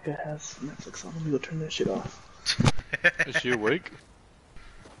 Oh, Becca has Netflix on. Let me go turn that shit off. Is she awake?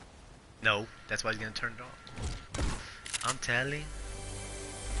 No, that's why he's gonna turn it off. I'm telling.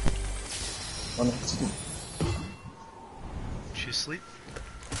 Oh, no. She asleep?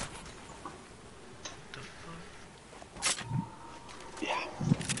 Yeah.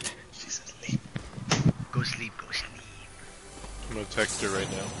 She's asleep. Go sleep, go sleep. I'm gonna text her right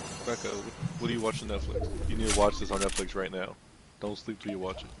now. Becca, what are you watching Netflix? You need to watch this on Netflix right now. Don't sleep till you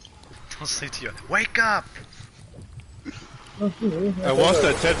watch it. Don't sleep to you. Wake up! I watched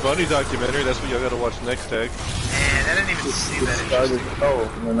that Ted Bundy documentary. That's what y'all gotta watch next, Tag. Man, I didn't even see that Started, interesting.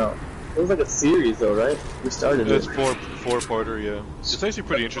 oh, no. It was like a series though, right? We started It's it. four-parter, yeah. It's actually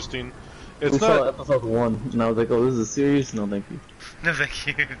pretty interesting. It's We saw not. episode 1, and I was like, oh, this is a series? No, thank you. No, thank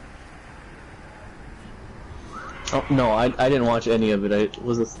you. Oh, no, I didn't watch any of it. I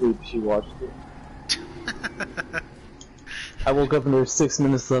was asleep. She watched it. I woke up and there was 6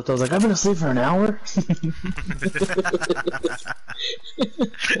 minutes left. I was like, I've been asleep for an hour?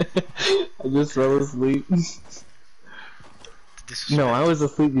 I just fell asleep. No, I was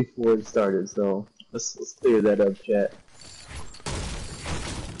asleep before it started, so let's clear that up, chat.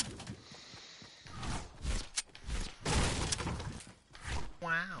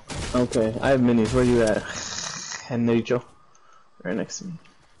 Wow. Okay, I have minis. Where you at? And Rachel. Right next to me.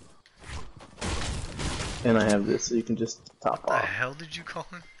 And I have this, so you can just top What the off. hell did you call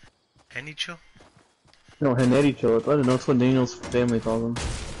him? Henicho? No, Henericho. I don't know. That's what Daniel's family calls him.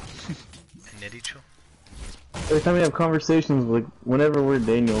 Henicho? Every time we have conversations, like whenever we're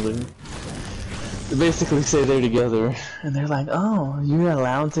Daniel, they basically say they're together, and they're like, "Oh, you're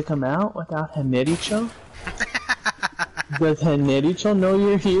allowed to come out without Henericho? Does Henericho know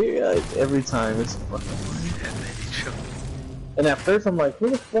you're here?" Like, every time, it's fucking funny. Henicho. And at first, I'm like, "Who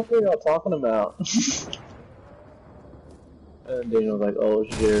the fuck are y'all talking about?" And Daniel's like, "Oh,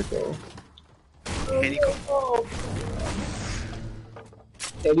 it's Jericho." Henicho.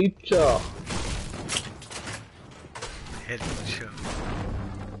 Henericho. Henicho.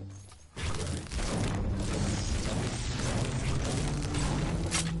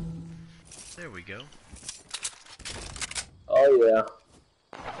 There we go. Oh yeah.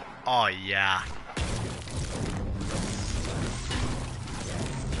 Oh yeah.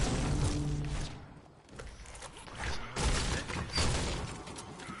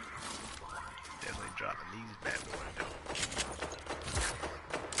 Definitely dropping these bad boys.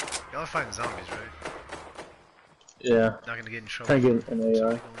 Y'all are fighting zombies, right? Yeah. Not gonna get in trouble. Trying to get an AR.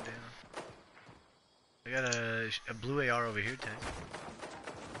 Somebody going down. I got a blue AR over here, Tank.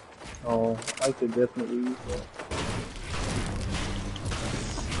 Oh, I could definitely use that.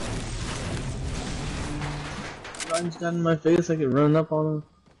 Ryan's got in my face, I could run up on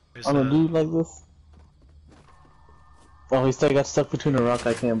There's a dude like this. Oh, he still got stuck between a rock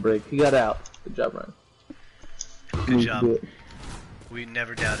I can't break. He got out. Good job, Ryan. Good You job. did it. We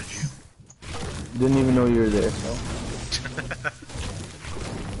never doubted you. Didn't even know you were there, so.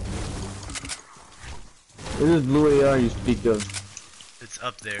 What is blue AR you speak of? It's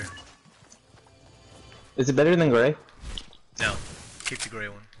up there. Is it better than gray? No. Keep the gray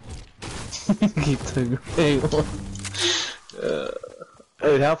one. Keep the gray one.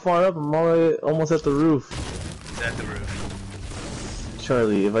 Wait, how far up? I'm almost at the roof. It's at the roof.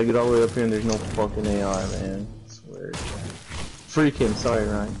 Charlie, if I get all the way up here and there's no fucking AR, man. I swear. Freak him, sorry,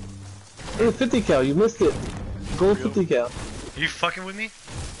 Ryan. Hey, 50 cal, you missed it. Gold 50 cal. You fucking with me?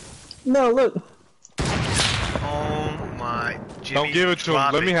 No, look. Oh my. Jimmy, Don't give it to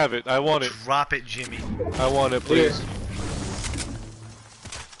him. Let me have it. I want it. Drop it, Jimmy. I want it, please.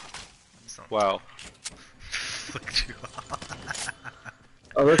 Wow. Look at you.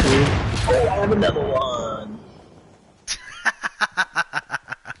 Oh, look, dude. Oh, I have another one.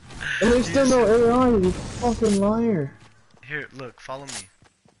 And there's still no AR, you fucking liar. Here, look, follow me.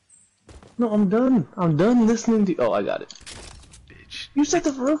 No, I'm done. I'm done listening to you. Oh, I got it. Bitch. You said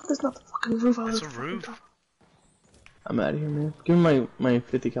the roof? That's not the fucking roof. That's a roof. I'm out of here, man. Give me my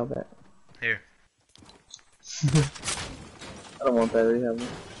 50 cal back. Here. I don't want that. I already have it.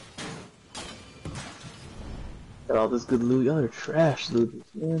 Got all this good loot. Y'all are trash looters,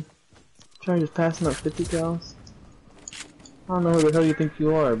 man. Trying just passing up 50 cals. I don't know who the hell you think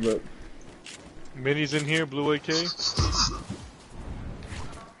you are, but Minis in here, blue AK.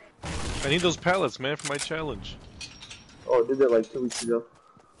 I need those pallets, man, for my challenge. oh, I did that like 2 weeks ago.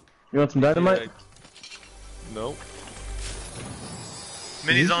 You want some dynamite? Yeah, no.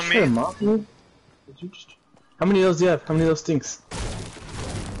 Mini's on Did you me. mock me? Did you just... How many of those do you have? How many of those stinks?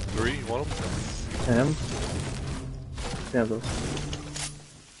 3, you want them? I have. Yeah, those.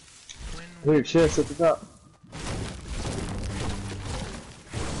 Weird chest at the top.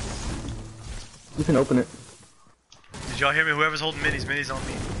 You can open it. Did y'all hear me? Whoever's holding minis, minis on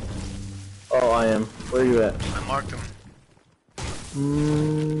me. Oh, I am. Where are you at? I marked them.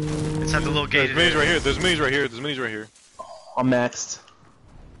 Mm, Inside the little gate. There's minis right here. There's minis right here. There's minis right here. I'm maxed.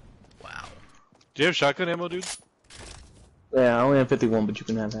 Wow. Do you have shotgun ammo, dude? Yeah, I only have 51, but you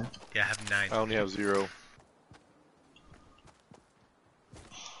can have that. Yeah, I have 9. I only have 0.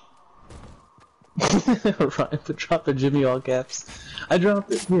 Ryan, but drop a Jimmy all caps. I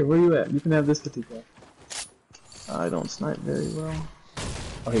dropped it. Here, where you at? You can have this 50 cap. I don't snipe very well.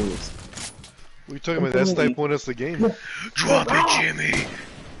 Oh, here he is. What are you talking about? That snipe won us the game. Drop it, Jimmy!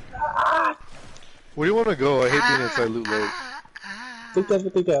 Where do you want to go? I hate being inside loot lake. Take that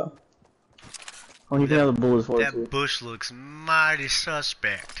 50 cap. Oh, you can have the bullets for it too. That bush looks mighty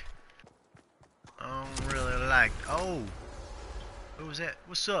suspect. I don't really like. Oh! What was that?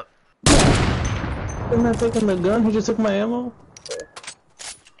 What's up? Isn't that taking the gun? He just took my ammo?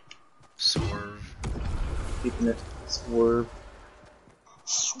 Swerve. Keeping it. Swerve.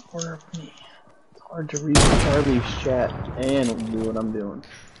 Swerve me. It's hard to read Charlie's chat and do what I'm doing.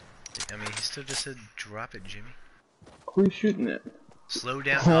 I mean, he still just said, drop it, Jimmy. Who's shooting it? Slow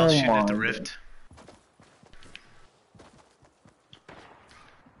down, I was shooting at the my rift.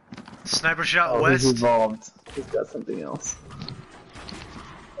 Sniper shot Oh, he's west. evolved. He's got something else.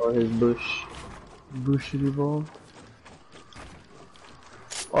 Or his bush. Bullshit evolved.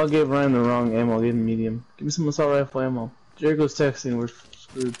 Oh, I gave Ryan the wrong ammo. I gave him medium. Give me some assault rifle ammo. Jericho's texting. We're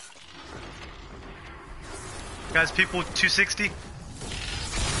screwed. Guys, people 260.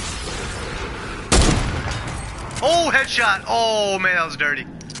 Oh, headshot. Oh man, that was dirty.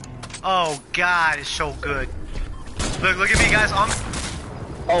 Oh god, it's so good. Look at me, guys.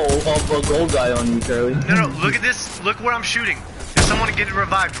 Oh, a gold guy on you, Charlie. No, look at this. Look where I'm shooting. There's someone getting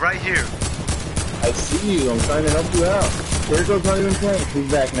revived right here. I see you. I'm trying to help you out. Jericho's not even playing.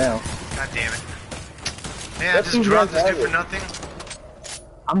 He's back now. God damn it. Man, I just dropped this dude for nothing.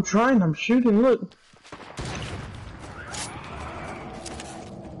 I'm trying. I'm shooting. Look.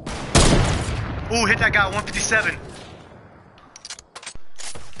 Ooh, hit that guy. 157.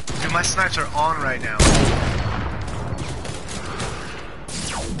 Dude, my snipes are on right now.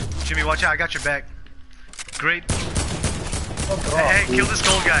 Jimmy, watch out. I got your back. Great. Hey, kill this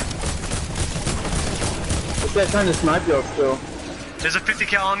gold guy. What's that trying to snipe y'all still? There's a 50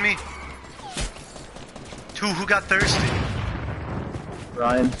 cal on me. Who got thirsty?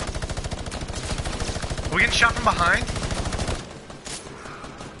 Ryan. Are we getting shot from behind?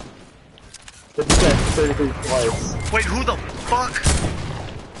 33 twice. Wait, who the fuck?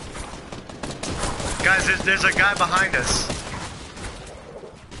 Guys, there's a guy behind us.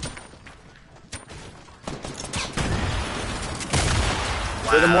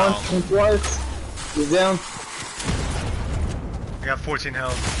 Hit him Wow. once, hit him twice. He's down. I got 14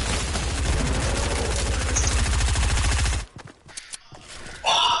 health.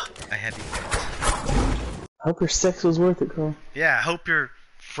 I had you. I hope your sex was worth it, Carl. Yeah, I hope your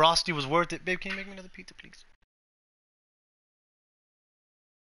Frosty was worth it. Babe, can you make me another pizza, please?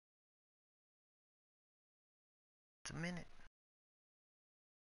 It's a minute.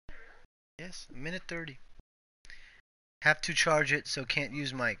 Yes, a minute 30. Have to charge it, so can't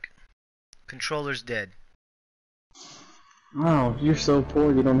use mic. Controller's dead. Wow, you're so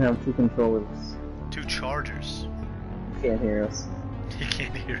poor you don't have two controllers. 2 chargers. You can't hear us. You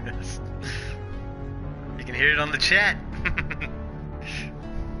can't hear us. You can hear it on the chat.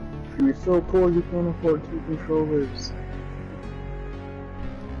 You're so poor you can't afford two controllers.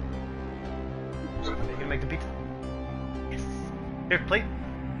 Are you gonna make the pizza? Yes. Here, plate.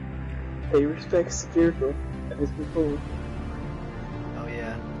 Pay respects to Jericho and his controller. Oh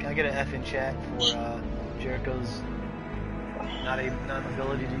yeah. Can I get an F in chat for Jericho's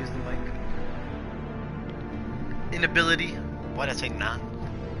non-ability to use the mic? Inability. Why did I say non?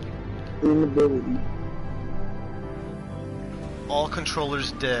 Inability. All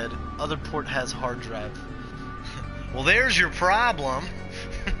controllers dead. Other port has hard drive. Well, there's your problem.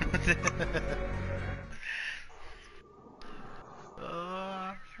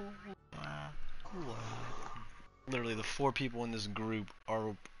 Literally, the 4 people in this group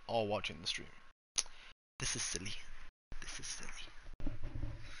are all watching the stream. This is silly. This is silly.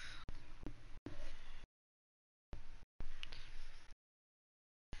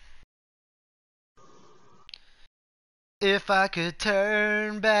 If I could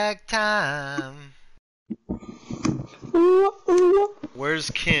turn back time. Where's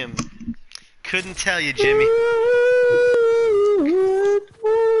Kim? Couldn't tell you, Jimmy.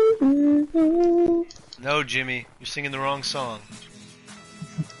 No, Jimmy, you're singing the wrong song.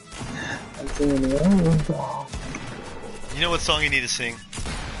 I'm singing the wrong song. You know what song you need to sing?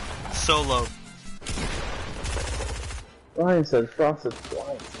 Solo. Ryan said frosted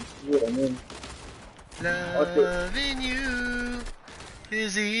twice. You see what I mean? Loving you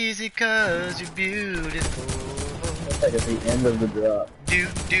is easy 'cause you're beautiful. That's like at the end of the drop. Do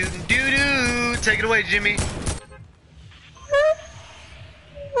do do do. Take it away, Jimmy.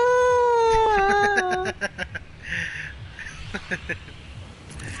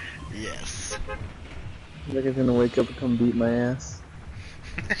 Yes. Like I'm gonna wake up and come beat my ass.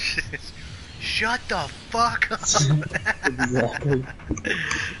 Shut the fuck up. Exactly.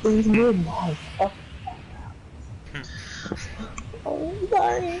 There's no motherfucker. Oh, I'm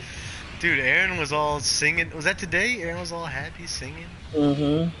sorry. Dude, Aaron was all singing. Was that today? Aaron was all happy singing.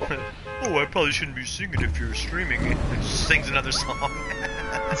 Mm-hmm. Oh, I probably shouldn't be singing if you're streaming. Sings another song.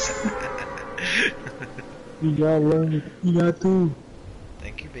 You gotta learn it. You got to.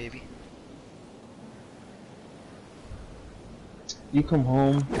 Thank you, baby. You come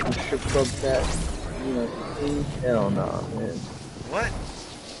home, you strip club cat, you know, hell nah, man. What?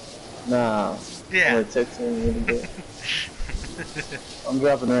 Nah. Yeah. I'm gonna text him a little bit. I'm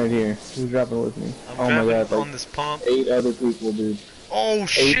dropping right here. Who's dropping with me? I'm oh my god, like on this pump. 8 other people, dude. Oh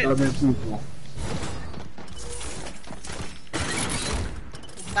shit! 8 other people.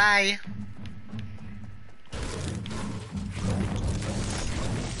 Bye.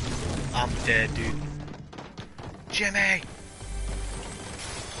 I'm dead, dude. Jimmy!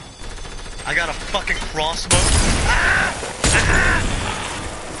 I got a fucking crossbow. Ah! Ah!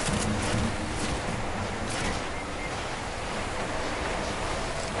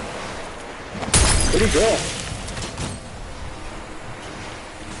 Where'd he go?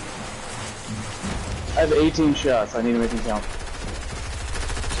 I have 18 shots. I need to make them count.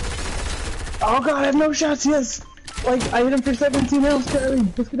 Oh god, I have no shots, yes! Like, I hit him for 17 health, Charlie.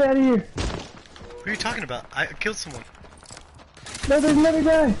 Let's get out of here. Who are you talking about? I killed someone. No, there's another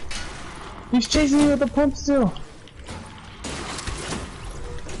guy. He's chasing me with a pump still.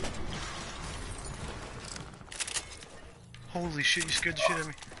 Holy shit, you scared the shit out of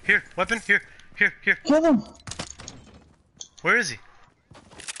me. Here, weapon, here, here, here. Kill him. Where is he?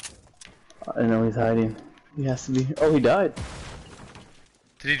 I know he's hiding. He has to be. Oh, he died.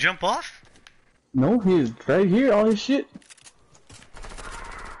 Did he jump off? No, he's right here, all his shit.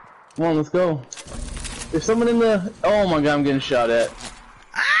 Come on, let's go. There's someone in the... Oh my god, I'm getting shot at.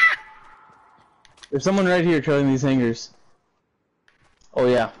 Ah! There's someone right here trailing these hangers. Oh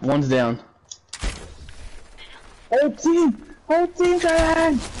yeah, one's down. Whole team! Whole team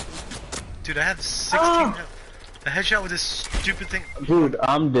trying! Dude, I have 16 health. A headshot with this stupid thing. Dude,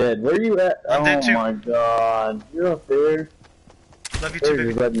 I'm dead. Where are you at? I'm dead too. Oh my god. You're up there. Love you too,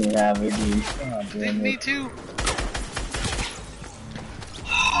 baby. Let me have it, dude. God damn it. Me too.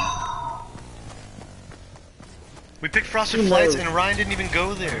 We picked Frosted Flights and Ryan didn't even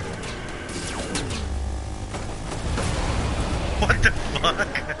go there. What the fuck?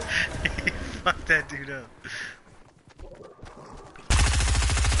 He fucked that dude up.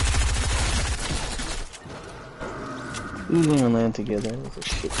 We didn't even land together. It was a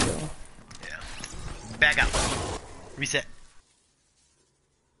shit show. Yeah. Back out. Reset.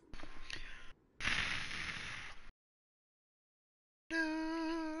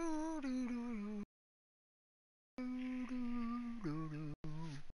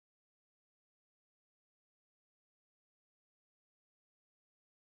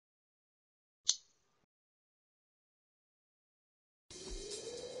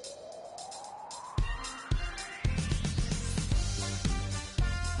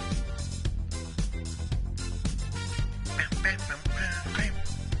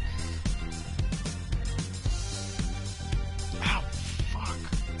 Oh, fuck.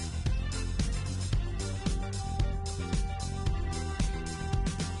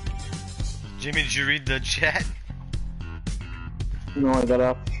 Jimmy, did you read the chat? No, I got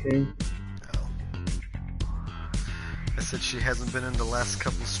off the stream. Oh. I said she hasn't been in the last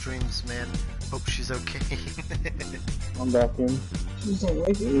couple streams, man. Hope she's okay. I'm back in. She doesn't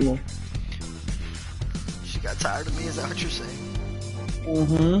like it anymore. She got tired of me, is that what you're saying?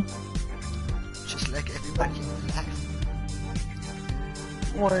 Mm-hmm. Just like everybody in life.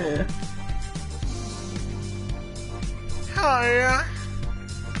 Oh yeah. Oh yeah.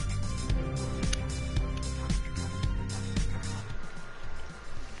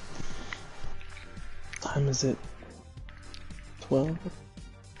 Time is it? 12?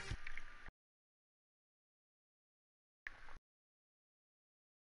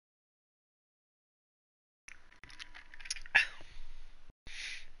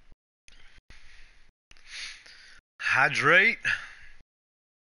 Hydrate.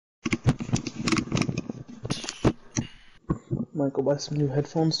 Might go buy some new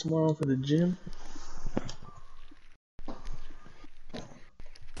headphones tomorrow for the gym.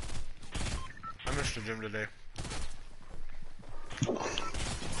 I missed the gym today.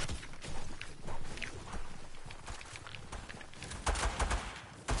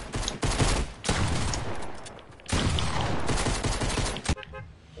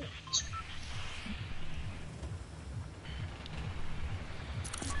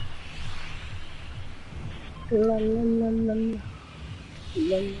 La la la la la.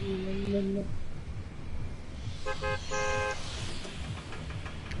 La la la la.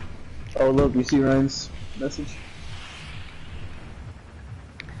 Oh look, you see Ryan's message?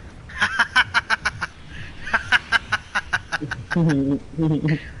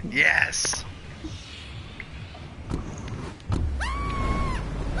 Yes.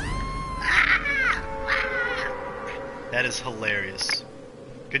 That is hilarious.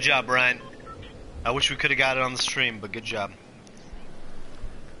 Good job, Brian. I wish we could have got it on the stream, but good job.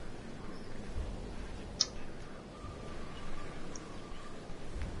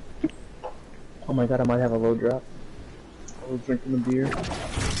 Oh my god, I might have a low drop. I was drinking a beer.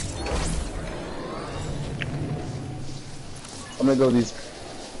 I'm gonna go these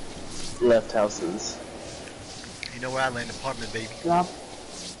left houses. You know where I land? Apartment, baby. Drop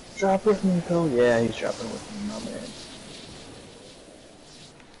with me, Cole. Yeah, he's dropping with me, my man.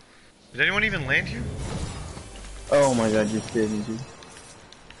 Did anyone even land here? Oh my god, you're kidding, dude.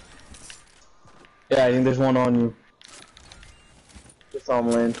 Yeah, I think there's one on you. Just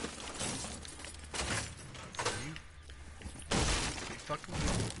on land. Fucking.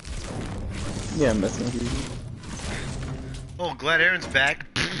 Yeah, I'm messing with you. Oh, glad Aaron's back.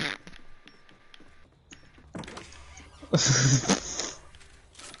 He's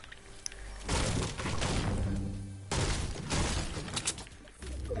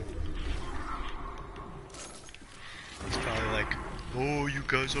probably like, oh, you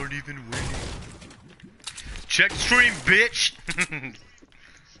guys aren't even winning. Check the stream, bitch!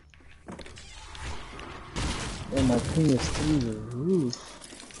 And my penis through the roof.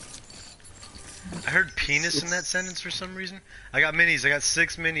 I heard penis in that sentence for some reason. I got minis. I got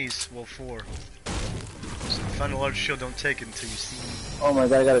 6 minis. Well, 4. So if you find a large shield, don't take it until you see me. Oh my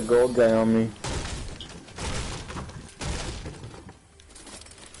god, I got a gold guy on me.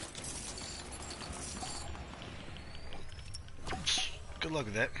 Good luck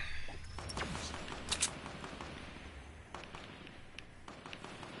with that.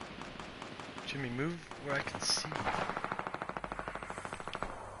 Jimmy, move where I can see you.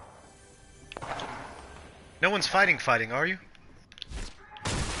 No one's fighting, are you?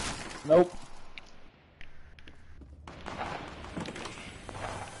 Nope.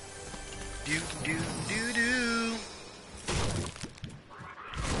 Do do do do.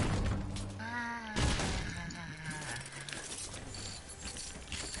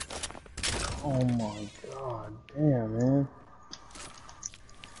 Oh my god, damn, man.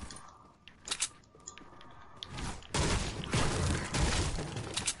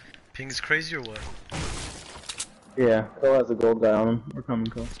 Ping is crazy or what? Yeah, Cole has a gold guy on him. We're coming,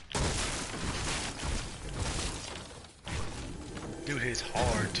 Cole. Dude hits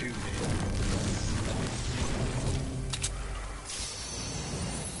hard too, man.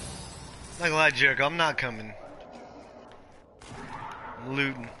 Not gonna lie, Jericho, I'm not coming. I'm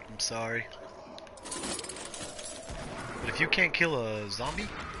looting. I'm sorry. But if you can't kill a zombie,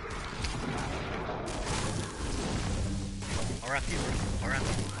 RIP, bro. RIP.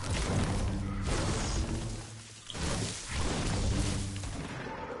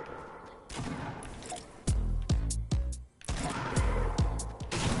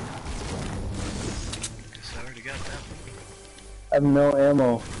 Guess I already got that one. I have no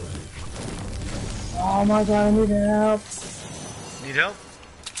ammo. Oh my god, I need help. Need help?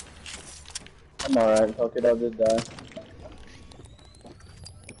 I'm alright, fuck it, I'll just die.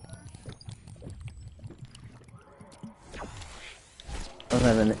 I don't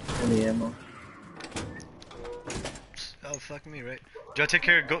have any ammo. Oh, fuck me, right? Did I take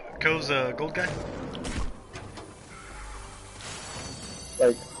care of Ko's gold guy?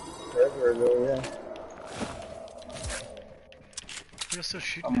 Like, forever ago, yeah. You're still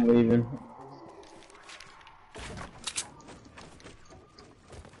shooting. I'm leaving.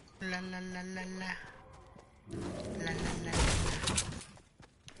 La la la la la. La la la la.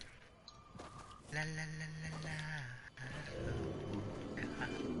 La la la la la.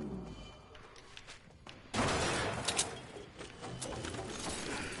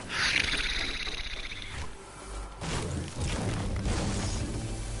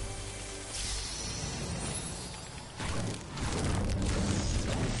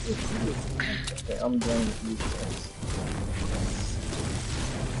 Okay, I'm done with you guys.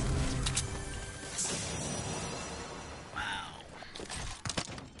 Wow.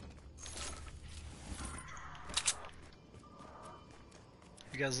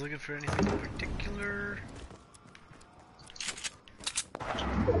 You guys looking for anything in particular?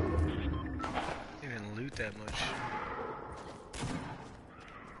 Didn't even loot that much.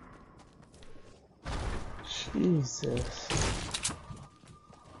 Jesus.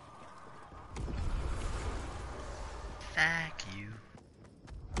 Fuck you.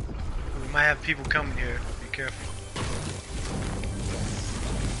 We might have people coming here. Be careful.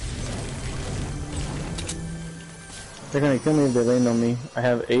 They're gonna kill me if they land on me. I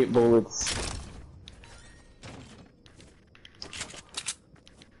have 8 bullets.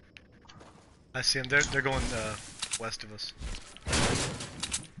 I see them. They're going west of us.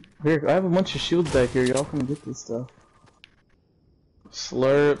 Here, I have a bunch of shields back here. Y'all come get this stuff.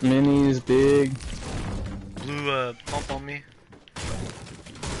 Slurp, minis, big. Blue pump on me.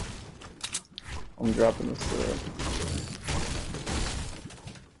 I'm dropping this slurp.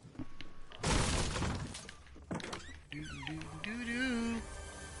 Do do do do.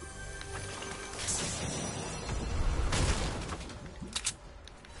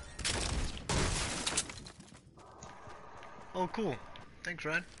 Oh, cool. Thanks,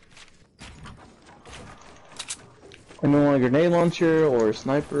 Ryan. Anyone want a grenade launcher or a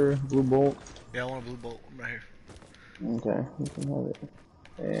sniper, blue bolt? Yeah, I want a blue bolt. I'm right here. Okay, you can have it.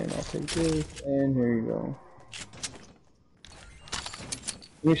 And I'll take this, and here you go.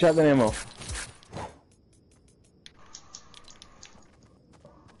 Give me shotgun ammo.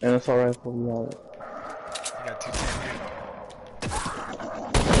 And it's alright for you have it. I got 210 here.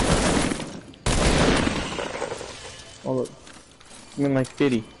 Oh look. I'm in like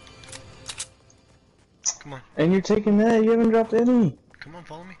 50. Come on. And you're taking that, you haven't dropped any. Come on,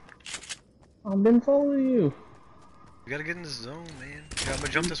 follow me. I've been following you. We gotta get in the zone, man. Yeah, I'm gonna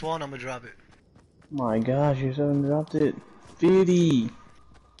jump this wall and I'm gonna drop it. My gosh, you still haven't dropped it. 50.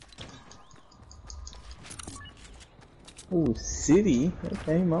 Oh, city.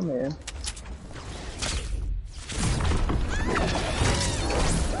 Okay, my man.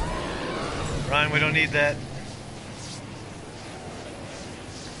 Ryan, we don't need that.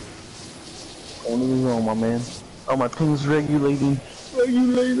 Only the zone, my man. Oh, my ping's regulating.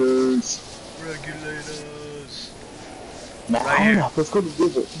 Regulators. Regulators. Nah, Right here. let's go to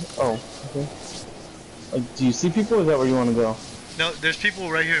visit. Oh, okay. Like, do you see people? Or is that where you want to go? No, there's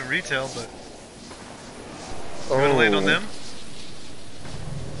people right here in retail, but Oh. you wanna land on them?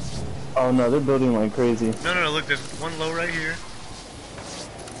 Oh no, they're building like crazy. No, no, no, look, there's one low right here.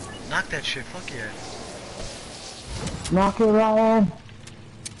 Knock that shit, fuck yeah. Knock it, Ryan.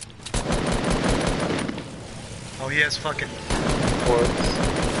 Oh, he has fucking... Corpse.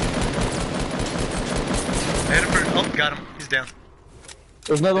 I hit him for... Oh, got him. He's down.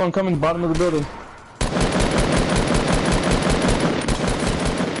 There's another one coming, bottom of the building.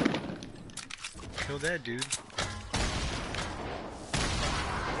 Kill that dude.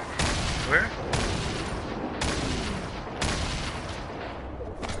 Where?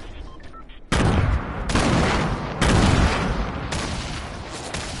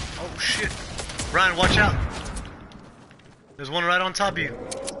 Oh shit. Ryan, watch out. There's one right on top of you.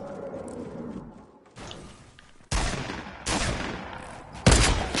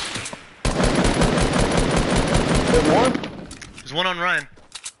 There's one? There's one on Ryan.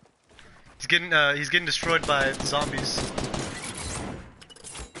 He's getting destroyed by zombies.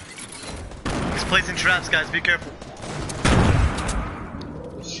 He's placing traps, guys. Be careful.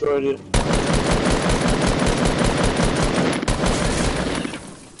 Destroyed it.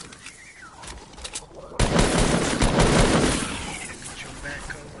 Get your back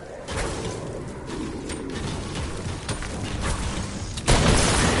cover.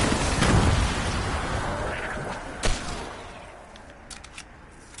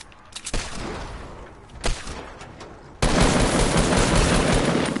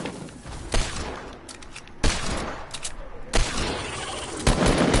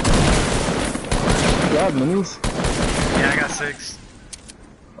 You have minis? Yeah, I got 6.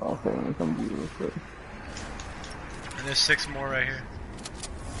 Okay, let me come to you real quick. And there's 6 more right here.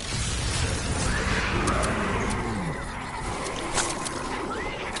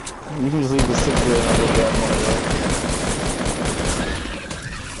 You can just leave the 6 there and I'll go grab one of those.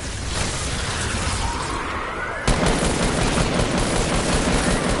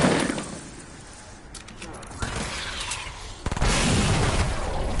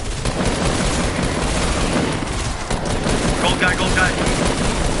 Gold guy, gold guy.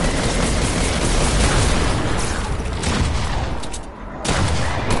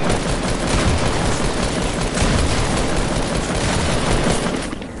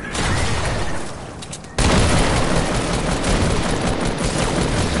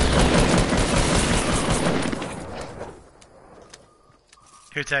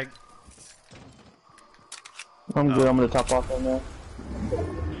 Here, tag. I'm good, I'm gonna top off right now.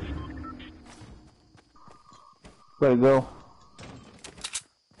 Gotta go.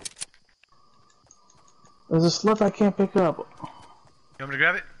 There's a slip I can't pick up. You want me to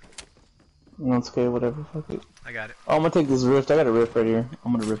grab it? No, it's okay, whatever, fuck it. I got it. Oh, I'm gonna take this rift, I got a rift right here.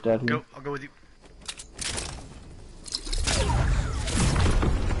 I'm gonna rift out here. Go, I'll go with you.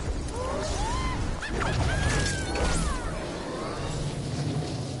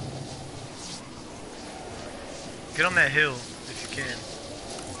 Get on that hill if you can.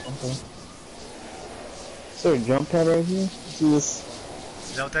 Okay. Is there a jump pad right here? See this?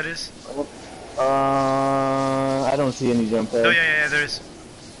 Is that what that is? I don't see any jump pad. Oh yeah, there is.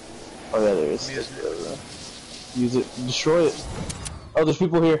 Oh yeah, there is. Use it. Destroy it. Oh, there's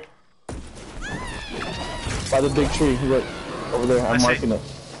people here. By the big tree. Look. Over there. I'm marking it.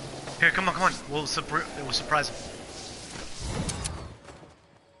 Here, come on. We'll surprise him.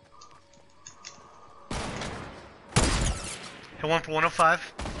 Hit one for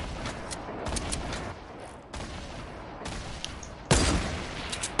 105.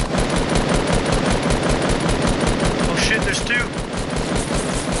 Oh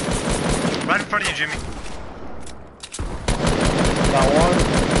Right in front of you, Jimmy. Got one.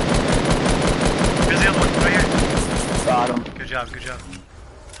 Here's the other one, right here. Got him. Good job, good job.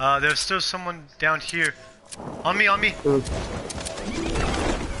 There's still someone down here. On me, on me. Oh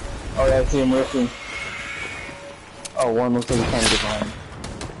yeah, I see him ripping. Oh, one looks like he's trying to get behind.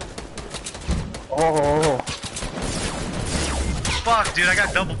 Oh. Fuck, dude, I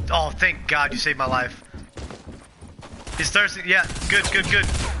got double. Oh, thank God you saved my life. He's thirsty. Yeah, good, good, good.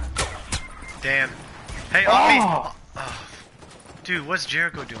 Damn. Hey, on me. Oh. Dude, what's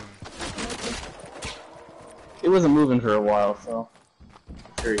Jericho doing? It wasn't moving for a while, so.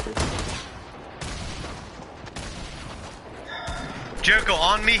 Here he is. Jericho,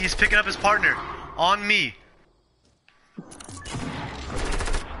 on me. He's picking up his partner. On me.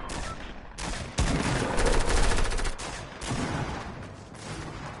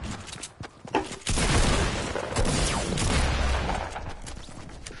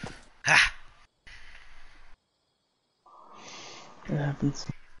 Ha. It happens.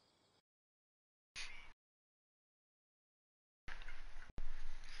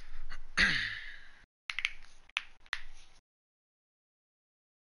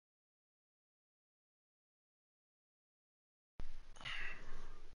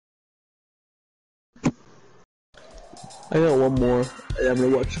 I got one more. I'm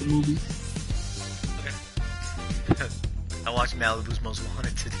gonna watch the movie. Okay. I watched Malibu's Most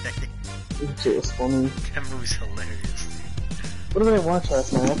Wanted today. It was funny. That movie's hilarious. What did I watch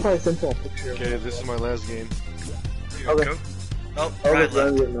last night? I probably sent you a picture. Okay, this is my last game. Okay. Go. Oh, Oh, Ryan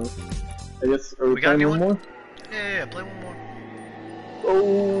Ryan left. no. I guess, are we We got playing a new one one? more? Yeah, play one more.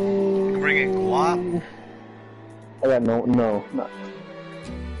 Oh. Bring in guap. I got no, not.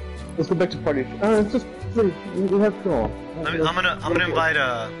 Let's go back to party. It's just free. We have to go on. I'm gonna invite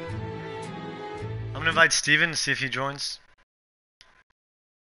I'm gonna invite Steven to see if he joins.